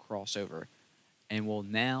proper crossover. And well,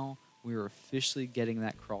 now we are officially getting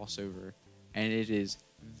that crossover, and it is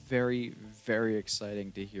very, very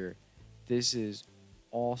exciting to hear. This is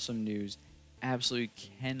awesome news. Absolutely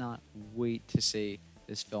cannot wait to see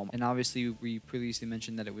this film. And obviously, we previously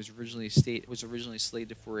mentioned that it was originally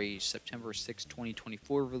slated for a September 6,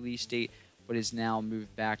 2024 release date, but is now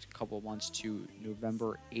moved back a couple of months to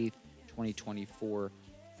November 8th, 2024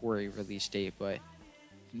 for a release date. But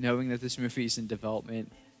knowing that this movie is in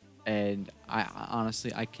development, and I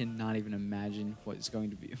honestly I cannot even imagine what it's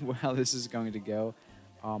going to be, how this is going to go.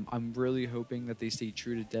 I'm really hoping that they stay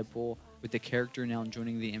true to Deadpool with the character now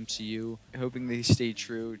joining the MCU. Hoping they stay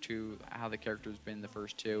true to how the character's been in the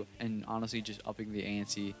first two, and honestly just upping the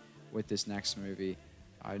ante with this next movie.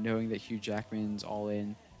 Knowing that Hugh Jackman's all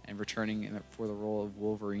in and returning for the role of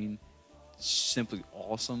Wolverine, simply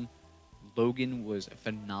awesome. Logan was a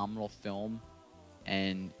phenomenal film,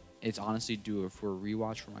 and it's honestly due for a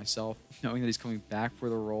rewatch for myself. Knowing that he's coming back for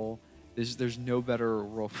the role, there's no better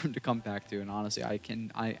role for him to come back to, and honestly, I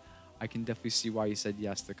can definitely see why he said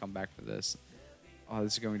yes to come back for this. Oh,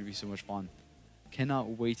 this is going to be so much fun. Cannot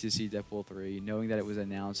wait to see Deadpool 3, knowing that it was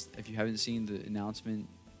announced. If you haven't seen the announcement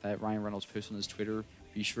that Ryan Reynolds posted on his Twitter,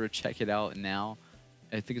 be sure to check it out now.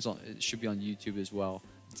 I think it should be on YouTube as well.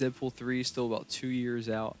 Deadpool 3 is still about 2 years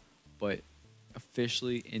out, but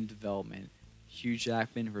officially in development. Hugh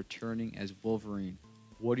Jackman returning as Wolverine.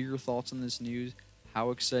 What are your thoughts on this news?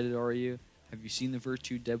 How excited are you? Have you seen the first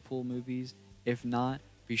two Deadpool movies? If not,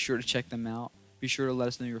 be sure to check them out. Be sure to let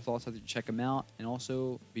us know your thoughts after you check them out, and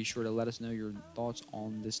also be sure to let us know your thoughts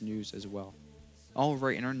on this news as well.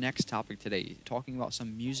 Alright, in our next topic today, talking about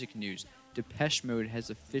some music news, Depeche Mode has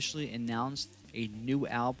officially announced a new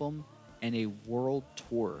album and a world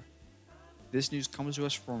tour. This news comes to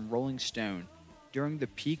us from Rolling Stone. During the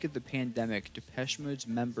peak of the pandemic, Depeche Mode's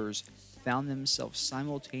members found themselves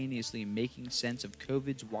simultaneously making sense of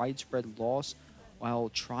COVID's widespread loss while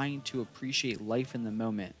trying to appreciate life in the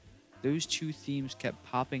moment. Those two themes kept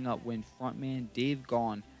popping up when frontman Dave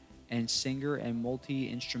Gahan and singer and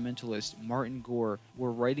multi-instrumentalist Martin Gore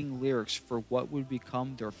were writing lyrics for what would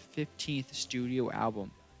become their 15th studio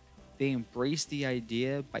album. They embraced the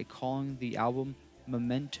idea by calling the album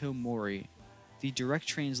Memento Mori. The direct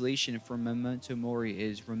translation for Memento Mori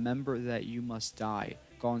is "Remember that you must die,"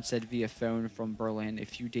 Gahan said via phone from Berlin a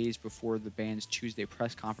few days before the band's Tuesday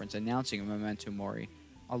press conference announcing Memento Mori.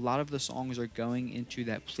 A lot of the songs are going into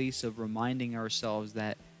that place of reminding ourselves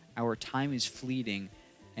that our time is fleeting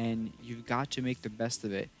and you've got to make the best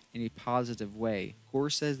of it in a positive way. Gore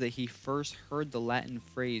says that he first heard the Latin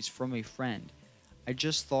phrase from a friend. "I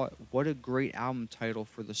just thought, what a great album title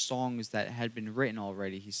for the songs that had been written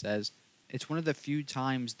already," he says. It's one of the few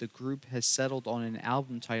times the group has settled on an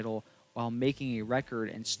album title while making a record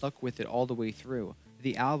and stuck with it all the way through.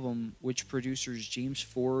 The album, which producers James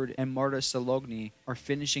Ford and Marta Salogni are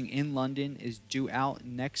finishing in London, is due out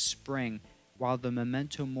next spring, while the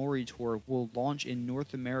Memento Mori tour will launch in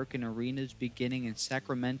North American arenas beginning in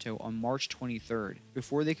Sacramento on March 23rd.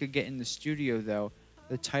 Before they could get in the studio, though,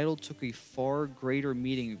 the title took a far greater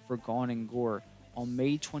meaning for Gahan and Gore. On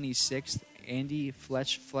May 26th, Andy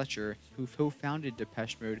Fletcher, who co-founded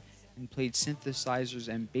Depeche Mode and played synthesizers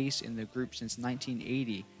and bass in the group since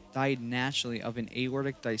 1980, died naturally of an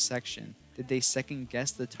aortic dissection. Did they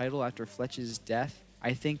second-guess the title after Fletcher's death?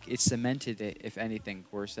 I think it cemented it, if anything,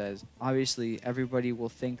 Gore says. Obviously, everybody will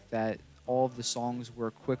think that all of the songs were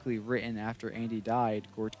quickly written after Andy died,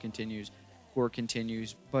 Gore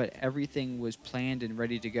continues, but everything was planned and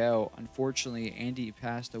ready to go. Unfortunately, Andy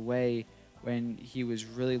passed away when he was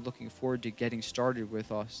really looking forward to getting started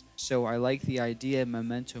with us. So I like the idea of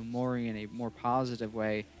Memento Mori in a more positive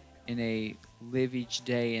way, in a live each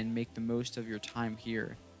day and make the most of your time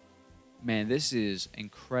here. Man, this is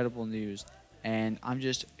incredible news, and I'm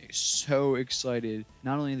just so excited,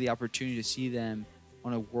 not only the opportunity to see them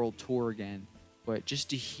on a world tour again, but just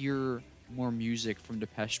to hear more music from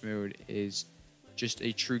Depeche Mode is just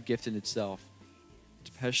a true gift in itself.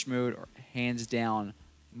 Depeche Mode are hands down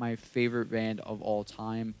my favorite band of all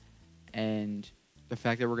time, and the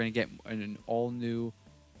fact that we're going to get an all-new,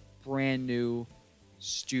 brand-new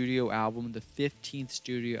studio album, the 15th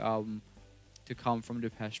studio album to come from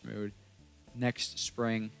Depeche Mode next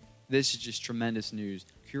spring, this is just tremendous news.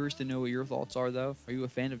 Curious to know what your thoughts are, though. Are you a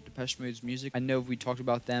fan of Depeche Mode's music? I know we talked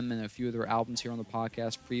about them and a few of their albums here on the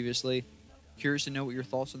podcast previously. Curious to know what your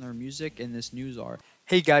thoughts on their music and this news are.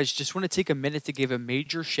 Hey guys, just want to take a minute to give a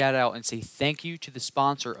major shout out and say thank you to the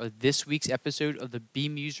sponsor of this week's episode of the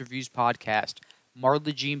BMuz Reviews podcast,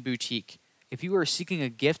 Marla Jean Boutique. If you are seeking a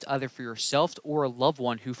gift either for yourself or a loved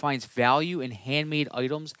one who finds value in handmade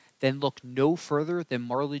items, then look no further than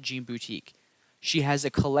Marla Jean Boutique. She has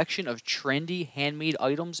a collection of trendy handmade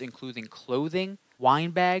items including clothing,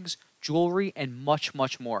 wine bags, jewelry, and much,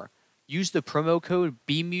 much more. Use the promo code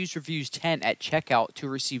BMuz Reviews 10 at checkout to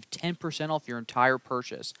receive 10% off your entire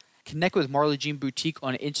purchase. Connect with Marla Jean Boutique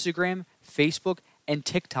on Instagram, Facebook, and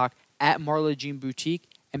TikTok at Marla Jean Boutique,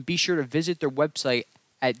 and be sure to visit their website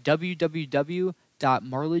at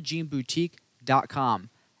www.marlajeanboutique.com.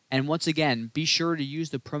 And once again, be sure to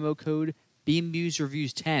use the promo code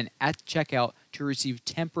BMuzReviews10 at checkout to receive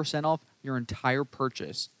 10% off your entire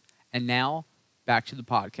purchase. And now, back to the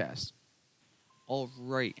podcast. All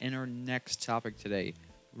right, in our next topic today,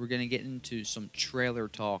 we're going to get into some trailer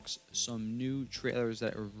talks, some new trailers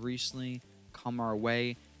that have recently come our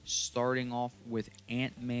way, starting off with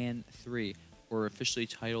Ant-Man 3, or officially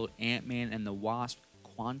titled Ant-Man and the Wasp: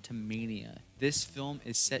 Quantumania. This film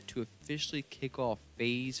is set to officially kick off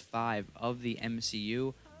Phase 5 of the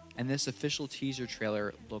MCU, and this official teaser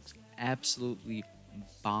trailer looks absolutely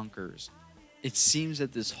bonkers. It seems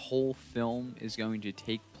that this whole film is going to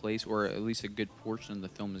take place, or at least a good portion of the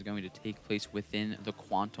film is going to take place within the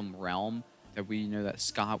quantum realm that we know that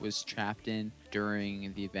Scott was trapped in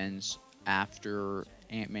during the events after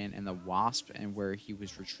Ant-Man and the Wasp, and where he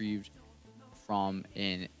was retrieved from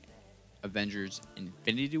in Avengers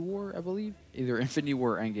Infinity War, I believe. Either Infinity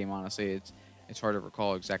War or Endgame, honestly. It's hard to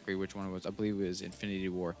recall exactly which one it was. I believe it was Infinity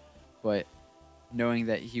War. But knowing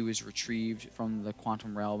that he was retrieved from the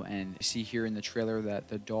quantum realm, and see here in the trailer that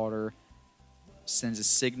the daughter sends a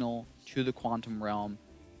signal to the quantum realm.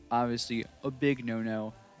 Obviously, a big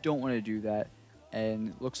no-no. Don't want to do that.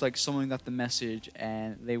 And looks like someone got the message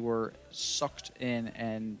and they were sucked in,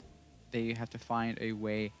 and they have to find a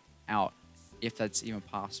way out, if that's even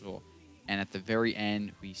possible. And at the very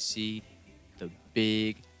end, we see the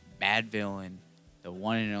big bad villain, the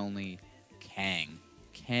one and only Kang.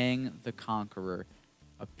 Kang the Conqueror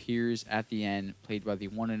appears at the end, played by the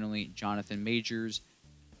one and only Jonathan Majors.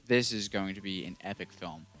 This is going to be an epic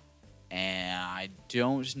film. And I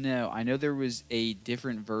don't know. I know there was a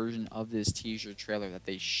different version of this teaser trailer that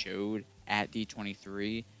they showed at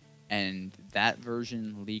D23, and that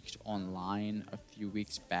version leaked online a few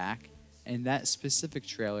weeks back. And that specific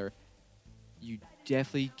trailer, you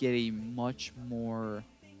definitely get a much more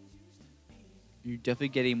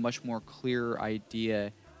clear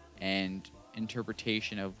idea and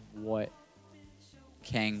interpretation of what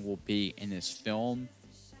Kang will be in this film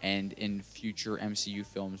and in future MCU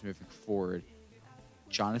films moving forward.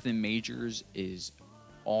 Jonathan Majors is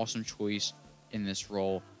awesome choice in this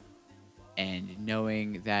role, and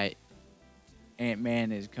knowing that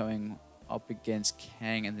Ant-Man is coming up against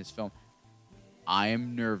Kang in this film, I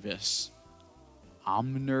am nervous.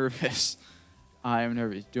 I'm nervous.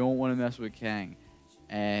 Don't want to mess with Kang.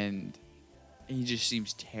 And he just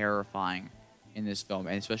seems terrifying in this film,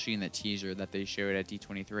 and especially in the teaser that they showed at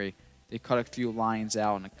D23. They cut a few lines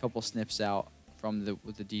out and a couple snips out from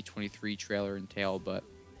what the D23 trailer entailed, but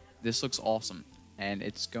this looks awesome, and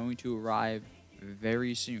it's going to arrive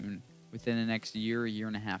very soon, within the next year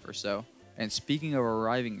and a half or so. And speaking of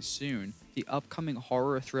arriving soon, the upcoming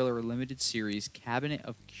horror thriller limited series Cabinet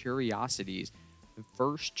of Curiosities, the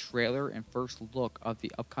first trailer and first look of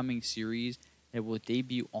the upcoming series that will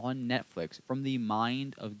debut on Netflix from the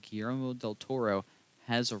mind of Guillermo del Toro,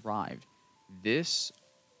 has arrived. This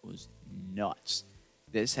was nuts.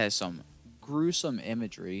 This has some gruesome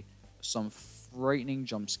imagery, some frightening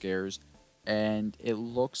jump scares, and it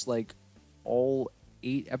looks like all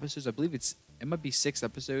 8 episodes. I believe it might be 6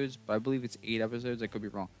 episodes, but I believe it's 8 episodes. I could be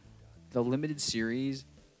wrong. The limited series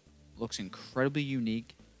looks incredibly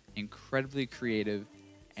unique, incredibly creative,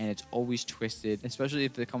 and it's always twisted, especially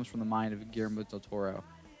if it comes from the mind of Guillermo del Toro.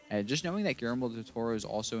 And just knowing that Guillermo del Toro is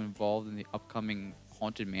also involved in the upcoming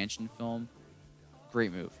Haunted Mansion film,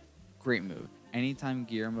 great move. Great move. Anytime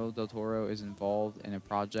Guillermo del Toro is involved in a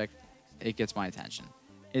project, it gets my attention.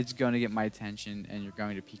 It's going to get my attention, and you're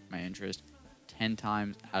going to pique my interest 10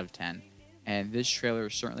 times out of 10. And this trailer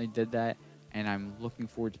certainly did that, and I'm looking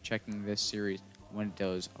forward to checking this series when it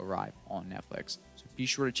does arrive on Netflix. So be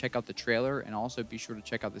sure to check out the trailer, and also be sure to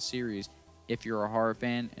check out the series. If you're a horror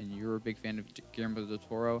fan and you're a big fan of Guillermo del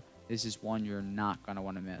Toro, this is one you're not going to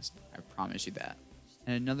want to miss. I promise you that.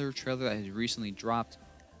 And another trailer that has recently dropped,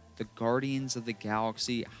 the Guardians of the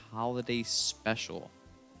Galaxy Holiday Special.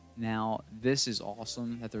 Now, this is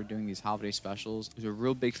awesome that they're doing these holiday specials. I was a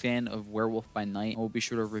real big fan of Werewolf by Night. We'll be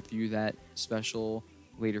sure to review that special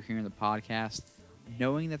later here in the podcast.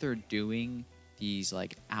 Knowing that they're doing these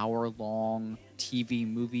like hour-long TV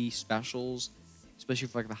movie specials especially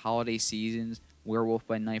for like the holiday seasons. Werewolf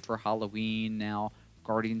by Night for Halloween now,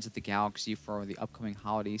 Guardians of the Galaxy for the upcoming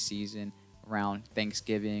holiday season around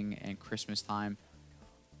Thanksgiving and Christmas time.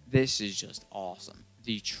 This is just awesome.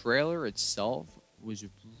 The trailer itself was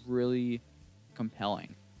really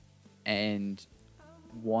compelling, and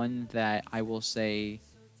one that I will say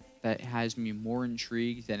that has me more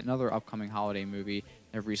intrigued than another upcoming holiday movie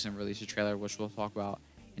that recently released a trailer, which we'll talk about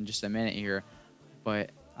in just a minute here.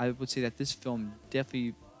 But I would say that this film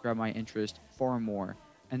definitely grabbed my interest far more,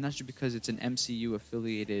 and not just because it's an MCU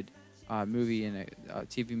affiliated movie and a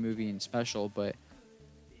TV movie and special, but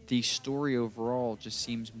the story overall just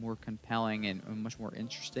seems more compelling and much more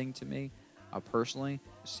interesting to me personally.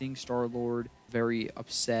 Seeing Star-Lord very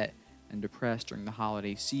upset and depressed during the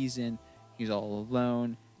holiday season, he's all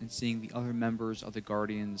alone, and seeing the other members of the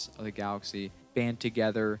Guardians of the Galaxy band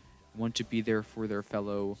together, want to be there for their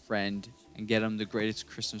fellow friend and get him the greatest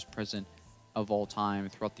Christmas present of all time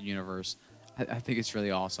throughout the universe. I think it's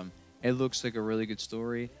really awesome. It looks like a really good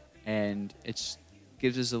story, and it's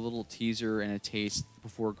gives us a little teaser and a taste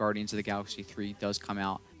before Guardians of the Galaxy 3 does come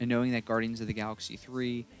out. And knowing that Guardians of the Galaxy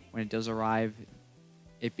 3, when it does arrive,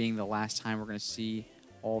 it being the last time we're going to see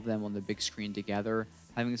all of them on the big screen together,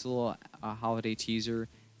 having this little holiday teaser,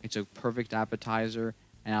 it's a perfect appetizer,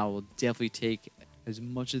 and I will definitely take as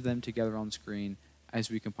much of them together on screen as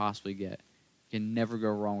we can possibly get. You can never go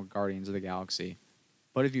wrong with Guardians of the Galaxy.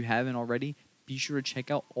 But if you haven't already, be sure to check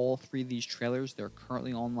out all 3 of these trailers. They're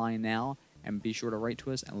currently online now, and be sure to write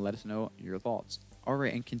to us and let us know your thoughts.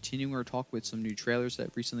 Alright, and continuing our talk with some new trailers that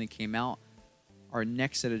recently came out, our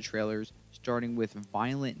next set of trailers, starting with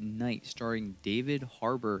Violent Night, starring David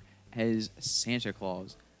Harbour as Santa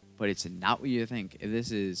Claus. But it's not what you think.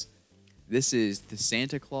 This is the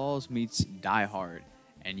Santa Claus meets Die Hard.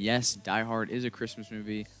 And yes, Die Hard is a Christmas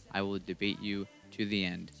movie. I will debate you to the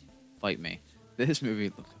end. Fight me. This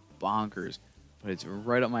movie looks bonkers, but it's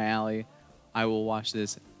right up my alley. I will watch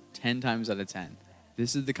this 10 times out of 10.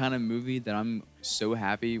 This is the kind of movie that I'm so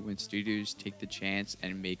happy when studios take the chance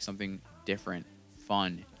and make something different,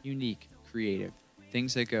 fun, unique, creative.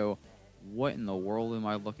 Things that go, what in the world am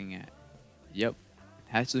I looking at? Yep.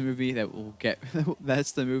 That's the movie that will get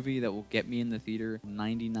me in the theater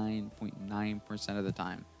 99.9% of the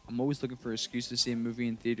time. I'm always looking for an excuse to see a movie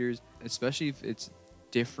in theaters, especially if it's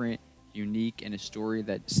different, unique, and a story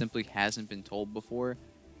that simply hasn't been told before.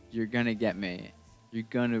 You're gonna get me. You're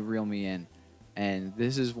gonna reel me in. And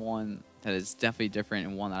this is one that is definitely different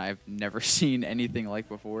and one that I've never seen anything like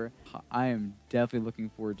before. I am definitely looking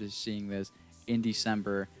forward to seeing this in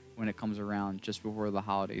December when it comes around just before the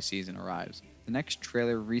holiday season arrives. The next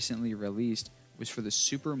trailer recently released was for the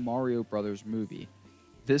Super Mario Brothers movie.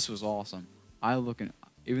 This was awesome.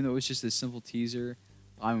 Even though it was just a simple teaser,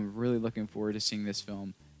 I'm really looking forward to seeing this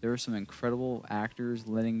film. There are some incredible actors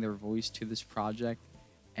lending their voice to this project,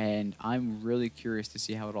 and I'm really curious to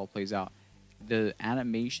see how it all plays out. The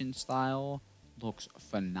animation style looks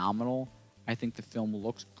phenomenal. I think the film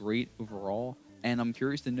looks great overall, and I'm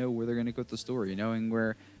curious to know where they're going to go with the story, knowing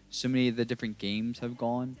where so many of the different games have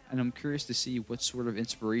gone, and I'm curious to see what sort of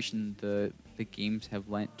inspiration the games have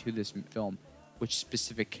lent to this film, which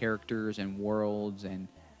specific characters and worlds and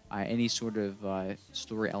any sort of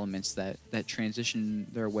story elements that transition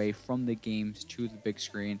their way from the games to the big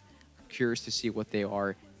screen. I'm curious to see what they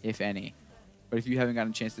are, if any. But if you haven't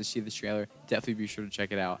gotten a chance to see this trailer, definitely be sure to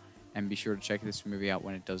check it out, and be sure to check this movie out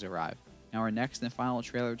when it does arrive. Now, our next and final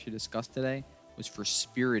trailer to discuss today was for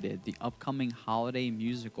Spirited, the upcoming holiday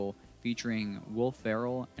musical featuring Will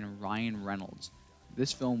Ferrell and Ryan Reynolds.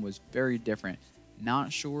 This film was very different.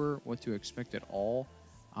 Not sure what to expect at all.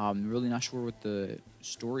 Really not sure what the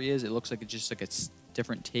story is. It looks like it's just like a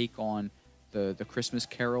different take on the Christmas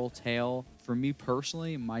Carol tale. For me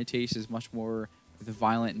personally, my taste is much more the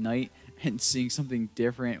Violent Night, and seeing something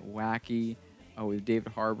different, wacky, with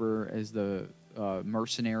David Harbour as the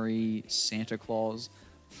mercenary Santa Claus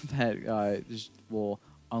that just will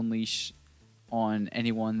unleash on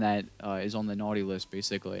anyone that is on the naughty list,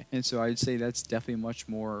 basically. And so I'd say that's definitely much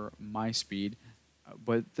more my speed.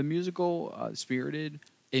 But the musical, Spirited,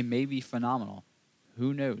 it may be phenomenal.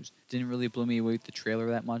 Who knows? Didn't really blow me away with the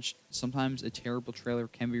trailer that much. Sometimes a terrible trailer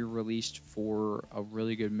can be released for a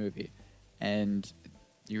really good movie. And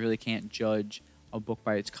you really can't judge a book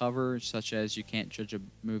by its cover, such as you can't judge a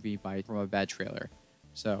movie from a bad trailer.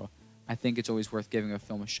 So I think it's always worth giving a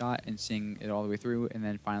film a shot and seeing it all the way through, and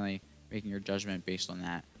then finally making your judgment based on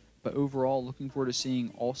that. But overall, looking forward to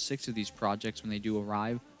seeing all 6 of these projects when they do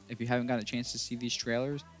arrive. If you haven't got a chance to see these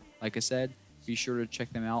trailers, like I said, be sure to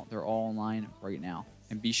check them out. They're all online right now.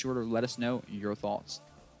 And be sure to let us know your thoughts.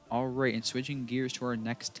 Alright, and switching gears to our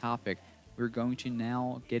next topic, we're going to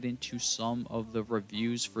now get into some of the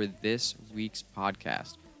reviews for this week's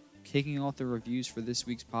podcast. Kicking off the reviews for this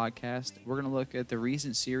week's podcast, we're going to look at the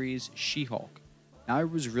recent series She-Hulk. Now, I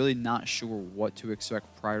was really not sure what to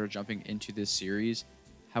expect prior to jumping into this series.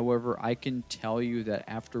 However, I can tell you that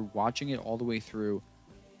after watching it all the way through,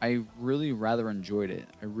 I really rather enjoyed it.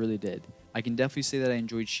 I really did. I can definitely say that I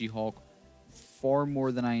enjoyed She-Hulk far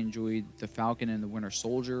more than I enjoyed The Falcon and the Winter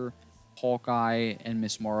Soldier, Hawkeye, and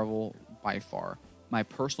Miss Marvel by far. My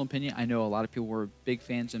personal opinion, I know a lot of people were big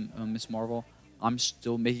fans of Miss Marvel. I'm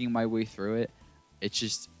still making my way through it. It's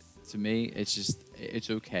just, to me, it's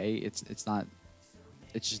okay. It's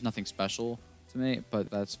just nothing special to me, but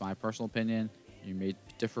that's my personal opinion. You may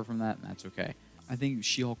differ from that, and that's okay. I think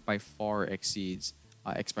She-Hulk by far exceeds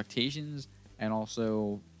expectations and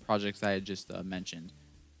also projects that I just mentioned.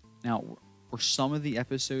 Now, were some of the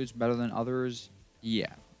episodes better than others?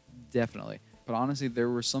 Yeah, definitely. But honestly, there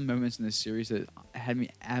were some moments in this series that had me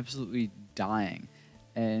absolutely dying.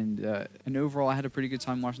 And overall, I had a pretty good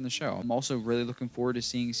time watching the show. I'm also really looking forward to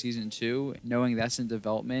seeing Season 2, knowing that's in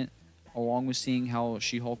development, along with seeing how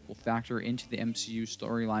She-Hulk will factor into the MCU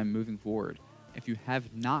storyline moving forward. If you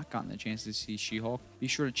have not gotten the chance to see She-Hulk, be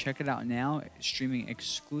sure to check it out now, streaming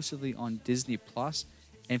exclusively on Disney+. And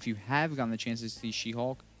if you have gotten the chance to see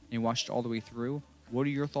She-Hulk and watched it all the way through, what are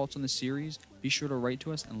your thoughts on the series? Be sure to write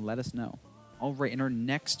to us and let us know. Alright, in our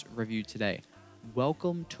next review today,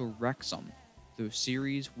 Welcome to Wrexham. The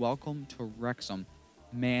series Welcome to Wrexham.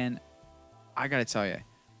 Man, I gotta tell you,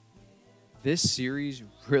 this series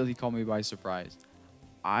really caught me by surprise.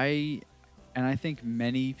 I think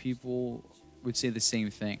many people would say the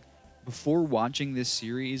same thing. Before watching this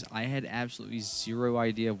series, I had absolutely zero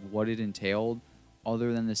idea of what it entailed,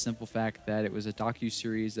 other than the simple fact that it was a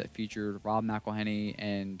docu-series that featured Rob McElhenney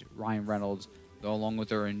and Ryan Reynolds, along with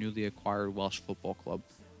their newly acquired Welsh football club.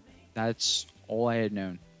 That's all I had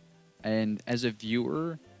known. And as a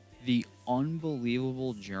viewer, the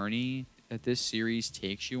unbelievable journey that this series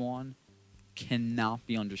takes you on cannot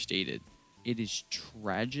be understated. It is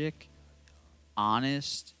tragic,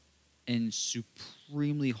 honest, and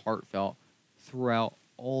supremely heartfelt throughout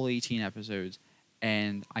all 18 episodes,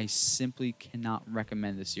 and I simply cannot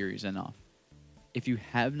recommend the series enough. If you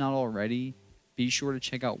have not already, be sure to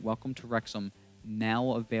check out Welcome to Wrexham,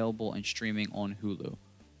 now available and streaming on Hulu.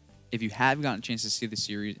 If you have gotten a chance to see the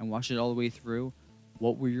series and watch it all the way through,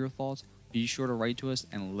 what were your thoughts? Be sure to write to us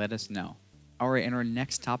and let us know. Alright, and our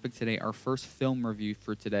next topic today, our first film review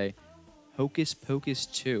for today, Hocus Pocus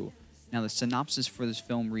 2. Now, the synopsis for this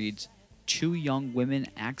film reads, 2 young women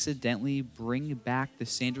accidentally bring back the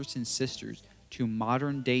Sanderson sisters to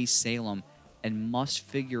modern-day Salem and must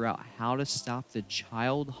figure out how to stop the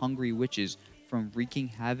child-hungry witches from wreaking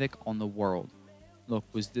havoc on the world. Look,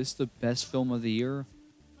 was this the best film of the year?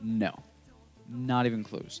 No, not even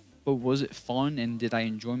close. But was it fun and did I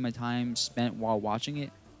enjoy my time spent while watching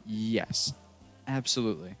it? Yes,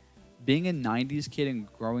 absolutely. Being a 90s kid and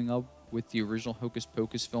growing up with the original Hocus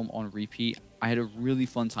Pocus film on repeat, I had a really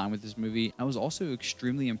fun time with this movie. I was also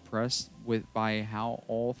extremely impressed by how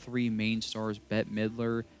all 3 main stars, Bette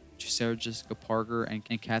Midler, Sarah Jessica Parker, and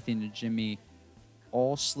Kathy Najimy,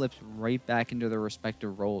 all slipped right back into their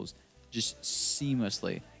respective roles just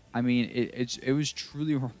seamlessly. I mean, it was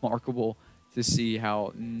truly remarkable to see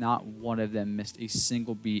how not one of them missed a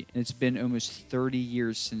single beat. And it's been almost 30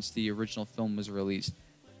 years since the original film was released.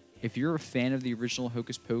 If you're a fan of the original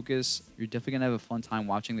Hocus Pocus, you're definitely going to have a fun time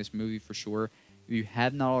watching this movie for sure. If you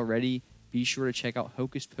have not already, be sure to check out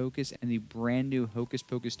Hocus Pocus and the brand new Hocus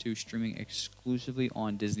Pocus 2 streaming exclusively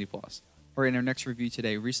on Disney+. Alright, in our next review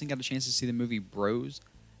today, recently got a chance to see the movie Bros.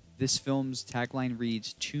 This film's tagline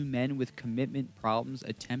reads, 2 men with commitment problems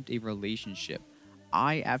attempt a relationship.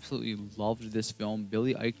 I absolutely loved this film.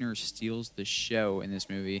 Billy Eichner steals the show in this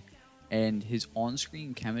movie, and his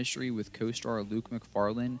on-screen chemistry with co-star Luke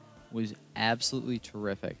McFarlane was absolutely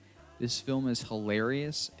terrific. This film is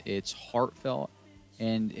hilarious, it's heartfelt,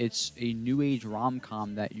 and it's a new age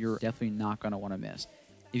rom-com that you're definitely not going to want to miss.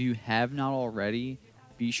 If you have not already,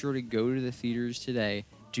 be sure to go to the theaters today.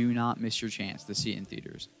 Do not miss your chance to see it in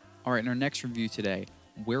theaters. Alright, in our next review today,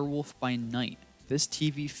 Werewolf by Night. This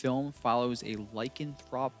TV film follows a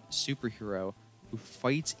lycanthrope superhero who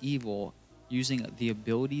fights evil using the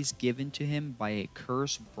abilities given to him by a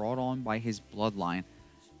curse brought on by his bloodline.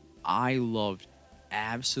 I loved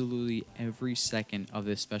absolutely every second of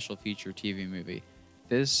this special feature TV movie.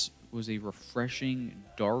 This was a refreshing,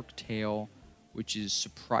 dark tale, which is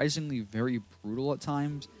surprisingly very brutal at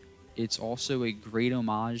times. It's also a great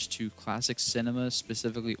homage to classic cinema,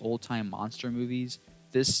 specifically old-time monster movies.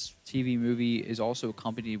 This TV movie is also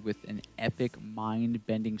accompanied with an epic,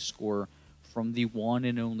 mind-bending score from the one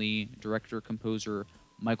and only director-composer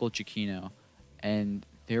Michael Giacchino. And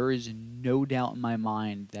there is no doubt in my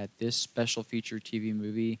mind that this special feature TV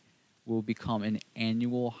movie will become an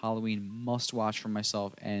annual Halloween must-watch for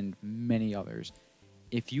myself and many others.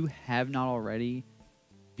 If you have not already,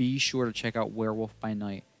 be sure to check out Werewolf by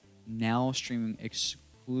Night, now streaming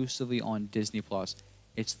exclusively on Disney+.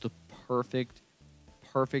 It's the perfect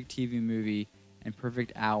TV movie and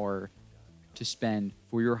perfect hour to spend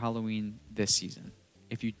for your Halloween this season.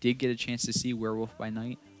 If you did get a chance to see Werewolf by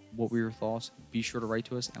Night, what were your thoughts? Be sure to write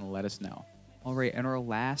to us and let us know. Alright, and our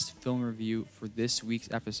last film review for this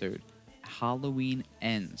week's episode, Halloween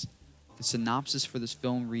Ends. The synopsis for this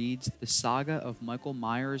film reads, the saga of Michael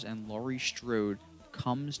Myers and Laurie Strode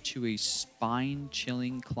comes to a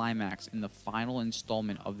spine-chilling climax in the final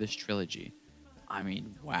installment of this trilogy. I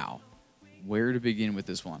mean, wow. Where to begin with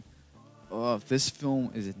this one? This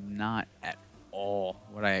film is not at all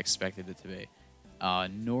what I expected it to be.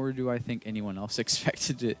 Nor do I think anyone else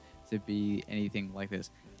expected it to be anything like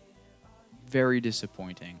this. Very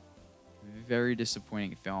disappointing. Very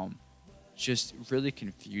disappointing film. Just really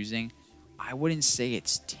confusing. I wouldn't say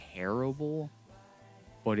it's terrible,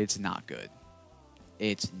 but it's not good.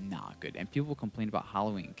 It's not good. And people complain about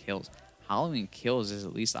Halloween Kills. Halloween Kills is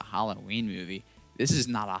at least a Halloween movie. This is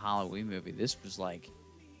not a Halloween movie. This was like,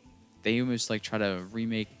 they almost like try to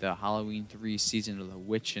remake the Halloween 3 season of the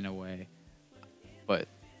witch in a way. But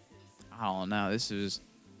I don't know. This was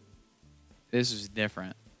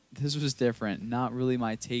different. This was different. Not really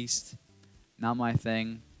my taste. Not my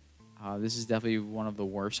thing. This is definitely one of the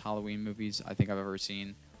worst Halloween movies I think I've ever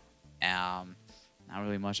seen. Not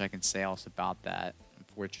really much I can say else about that,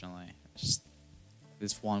 unfortunately. Just,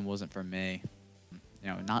 this one wasn't for me. You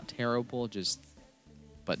know, not terrible,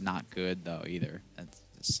 but not good though either. That's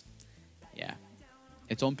just, yeah.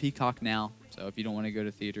 It's on Peacock now, so if you don't want to go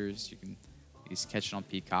to theaters, you can at least catch it on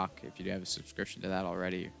Peacock if you do have a subscription to that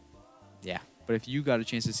already. Yeah. But if you got a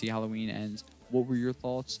chance to see Halloween Ends, what were your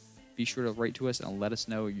thoughts? Be sure to write to us and let us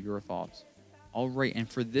know your thoughts. Alright, and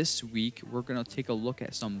for this week, we're going to take a look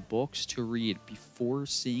at some books to read before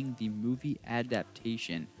seeing the movie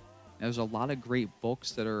adaptation. There's a lot of great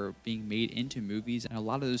books that are being made into movies, and a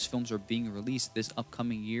lot of those films are being released this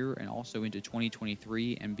upcoming year and also into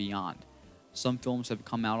 2023 and beyond. Some films have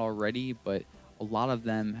come out already, but a lot of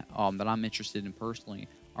them that I'm interested in personally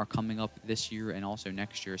are coming up this year and also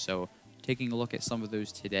next year. So taking a look at some of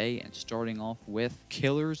those today, and starting off with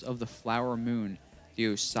Killers of the Flower Moon, the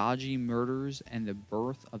Osage Murders and the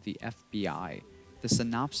Birth of the FBI. The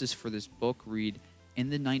synopsis for this book read, in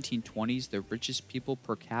the 1920s, the richest people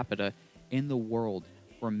per capita in the world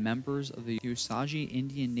were members of the Osage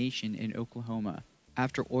Indian Nation in Oklahoma.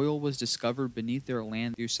 After oil was discovered beneath their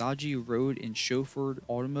land, the Osage rode in chauffeured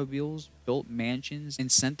automobiles, built mansions, and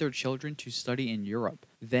sent their children to study in Europe.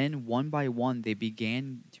 Then, one by one, they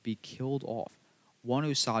began to be killed off. One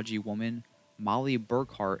Osage woman, Molly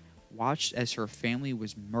Burkhart, watched as her family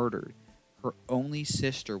was murdered. Her only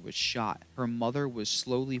sister was shot. Her mother was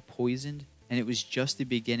slowly poisoned, and it was just the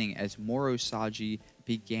beginning as more Osage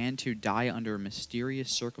began to die under mysterious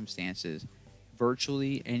circumstances.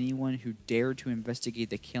 Virtually anyone who dared to investigate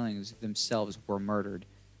the killings themselves were murdered.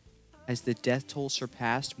 As the death toll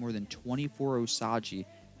surpassed more than 24 Osage,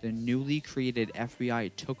 the newly created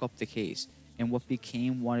FBI took up the case in what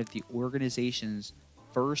became one of the organization's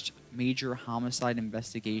first major homicide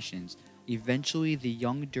investigations. Eventually, the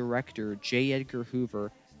young director J. Edgar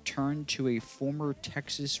Hoover turned to a former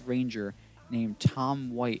Texas Ranger named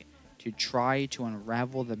Tom White to try to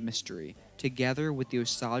unravel the mystery. Together with the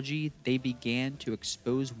Osage, they began to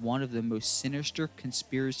expose one of the most sinister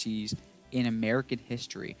conspiracies in American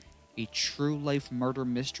history, a true-life murder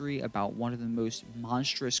mystery about one of the most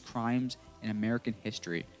monstrous crimes in American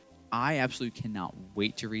history. I absolutely cannot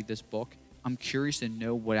wait to read this book. I'm curious to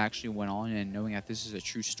know what actually went on, and knowing that this is a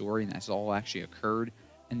true story and that's all actually occurred.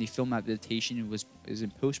 And the film adaptation is in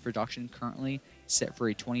post-production currently, set for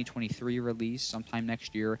a 2023 release sometime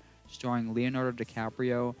next year, starring Leonardo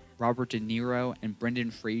DiCaprio, Robert De Niro, and Brendan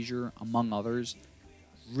Fraser, among others.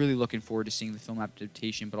 Really looking forward to seeing the film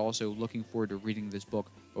adaptation, but also looking forward to reading this book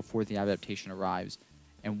before the adaptation arrives,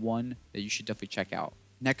 and one that you should definitely check out.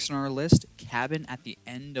 Next on our list, Cabin at the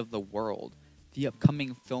End of the World. The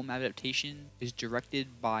upcoming film adaptation is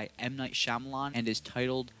directed by M. Night Shyamalan and is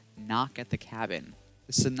titled Knock at the Cabin.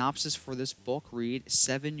 The synopsis for this book read,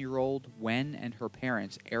 7-year-old Wen and her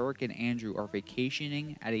parents, Eric and Andrew, are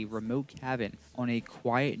vacationing at a remote cabin on a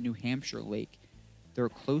quiet New Hampshire lake. Their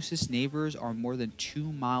closest neighbors are more than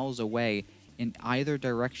 2 miles away in either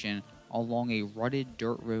direction along a rutted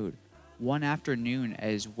dirt road. One afternoon,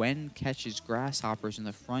 as Wen catches grasshoppers in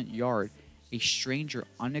the front yard, a stranger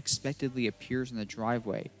unexpectedly appears in the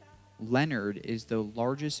driveway. Leonard is the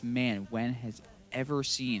largest man Wen has ever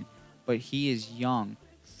seen, but he is young,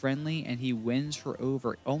 friendly, and he wins her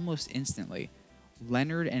over almost instantly.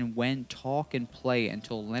 Leonard and Wen talk and play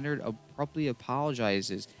until Leonard abruptly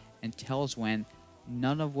apologizes and tells Wen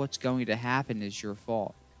none of what's going to happen is your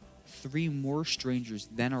fault. 3 more strangers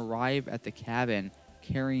then arrive at the cabin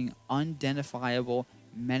carrying unidentifiable,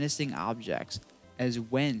 menacing objects. As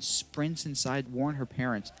Wen sprints inside to warn her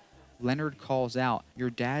parents, Leonard calls out, "Your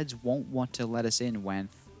dads won't want to let us in, Wen,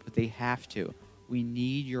 but they have to. We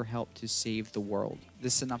need your help to save the world."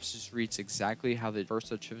 This synopsis reads exactly how the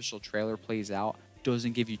first official trailer plays out.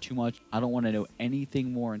 Doesn't give you too much. I don't want to know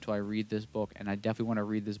anything more until I read this book, and I definitely want to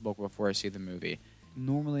read this book before I see the movie.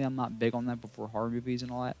 Normally, I'm not big on that before horror movies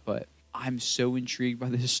and all that, but I'm so intrigued by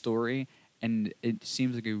this story, and it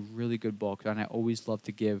seems like a really good book, and I always love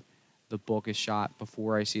to give the book a shot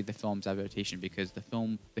before I see the film's adaptation, because the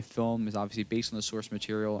film is obviously based on the source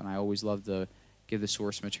material, and I always love to give the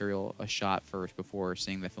source material a shot first before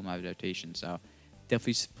seeing the film adaptation. So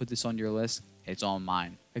definitely put this on your list. It's on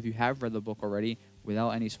mine. If you have read the book already,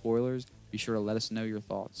 without any spoilers, be sure to let us know your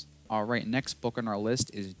thoughts. All right, next book on our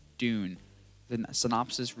list is Dune. The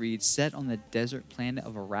synopsis reads, set on the desert planet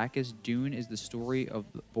of Arrakis, Dune is the story of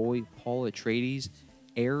the boy Paul Atreides,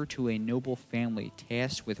 heir to a noble family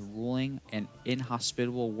tasked with ruling an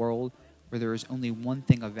inhospitable world where there is only one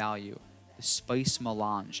thing of value, the spice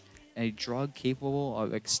melange, a drug capable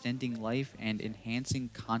of extending life and enhancing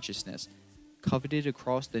consciousness. Coveted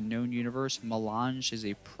across the known universe, melange is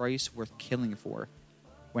a price worth killing for.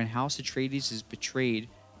 When House Atreides is betrayed,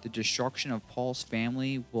 the destruction of Paul's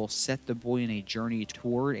family will set the boy on a journey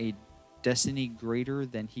toward a destiny greater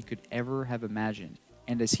than he could ever have imagined.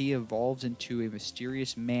 And as he evolves into a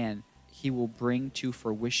mysterious man, he will bring to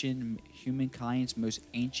fruition humankind's most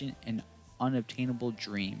ancient and unobtainable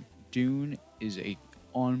dream. Dune is an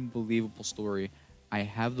unbelievable story. I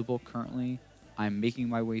have the book currently. I'm making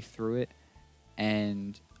my way through it,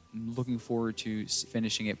 and I'm looking forward to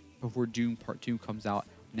finishing it before Dune Part 2 comes out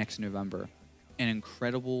next November. An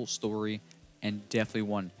incredible story, and definitely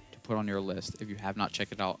one to put on your list if you have not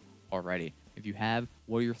checked it out already. If you have,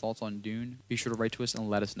 what are your thoughts on Dune? Be sure to write to us and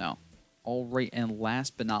let us know. All right, and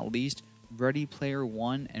last but not least, Ready Player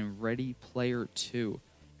One and Ready Player Two.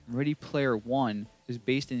 Ready Player One is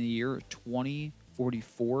based in the year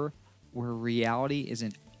 2044, where reality is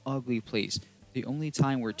an ugly place. The only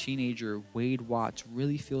time where teenager Wade Watts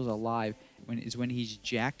really feels alive is when he's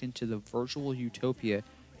jacked into the virtual utopia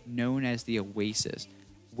known as the Oasis.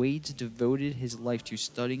 Wade's devoted his life to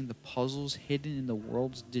studying the puzzles hidden in the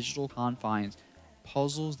world's digital confines,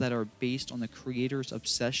 puzzles that are based on the creator's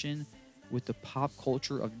obsession with the pop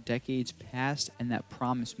culture of decades past and that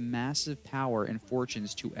promise massive power and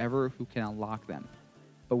fortunes to ever who can unlock them.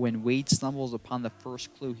 But when Wade stumbles upon the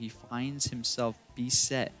first clue, he finds himself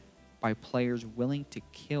beset by players willing to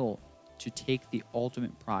kill to take the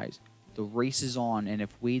ultimate prize. The race is on, and if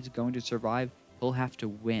Wade's going to survive, he'll have to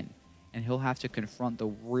win, and he'll have to confront the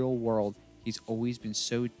real world he's always been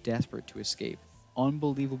so desperate to escape.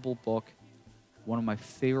 Unbelievable book, one of my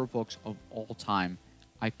favorite books of all time.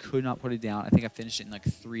 I could not put it down. I think I finished it in like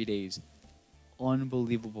 3 days.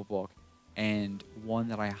 Unbelievable book, and one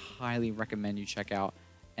that I highly recommend you check out,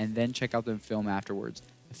 and then check out the film afterwards.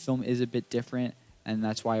 The film is a bit different, and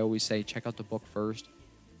that's why I always say check out the book first.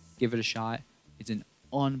 Give it a shot. It's an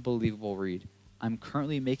unbelievable read. I'm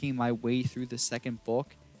currently making my way through the second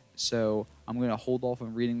book, so I'm going to hold off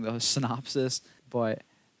on reading the synopsis, but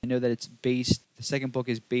I know that the second book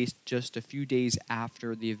is based just a few days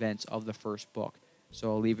after the events of the first book,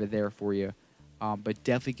 so I'll leave it there for you. But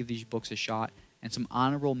definitely give these books a shot, and some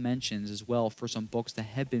honorable mentions as well for some books that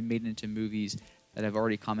have been made into movies that have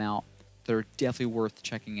already come out that are definitely worth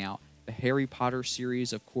checking out. The Harry Potter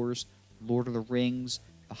series, of course, Lord of the Rings,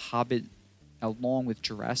 The Hobbit, along with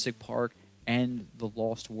Jurassic Park, and The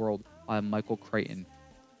Lost World by Michael Crichton.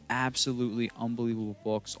 Absolutely unbelievable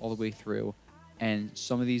books all the way through. And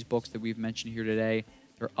some of these books that we've mentioned here today,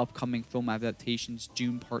 they're upcoming film adaptations: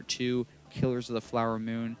 Dune Part 2, Killers of the Flower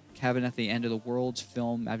Moon, Cabin at the End of the World's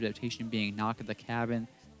film adaptation being Knock at the Cabin,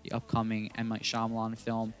 the upcoming M. Night Shyamalan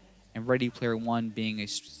film, and Ready Player One being a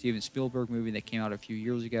Steven Spielberg movie that came out a few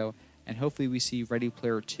years ago. And hopefully we see Ready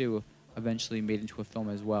Player 2 eventually made into a film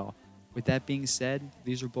as well. With that being said,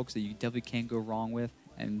 these are books that you definitely can't go wrong with,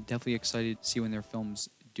 and definitely excited to see when their films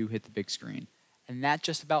do hit the big screen. And that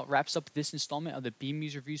just about wraps up this installment of the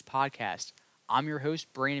BMuz Reviews podcast. I'm your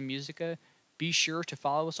host, Brandon Musica. Be sure to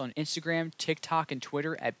follow us on Instagram, TikTok, and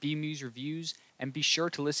Twitter at BMuz Reviews, and be sure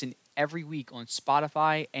to listen every week on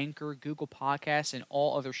Spotify, Anchor, Google Podcasts, and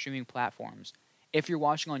all other streaming platforms. If you're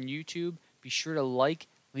watching on YouTube, be sure to like,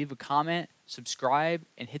 leave a comment, subscribe,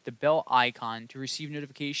 and hit the bell icon to receive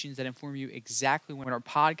notifications that inform you exactly when our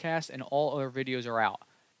podcast and all other videos are out.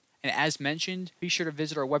 And as mentioned, be sure to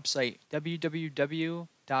visit our website,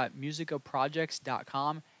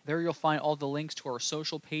 www.musicoprojects.com. There you'll find all the links to our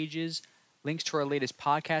social pages, links to our latest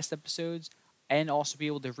podcast episodes, and also be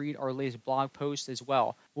able to read our latest blog posts as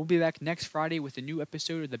well. We'll be back next Friday with a new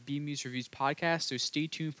episode of the BMuz Reviews podcast, so stay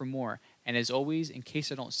tuned for more. And as always, in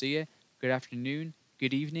case I don't see you, good afternoon,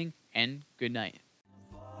 good evening, and good night.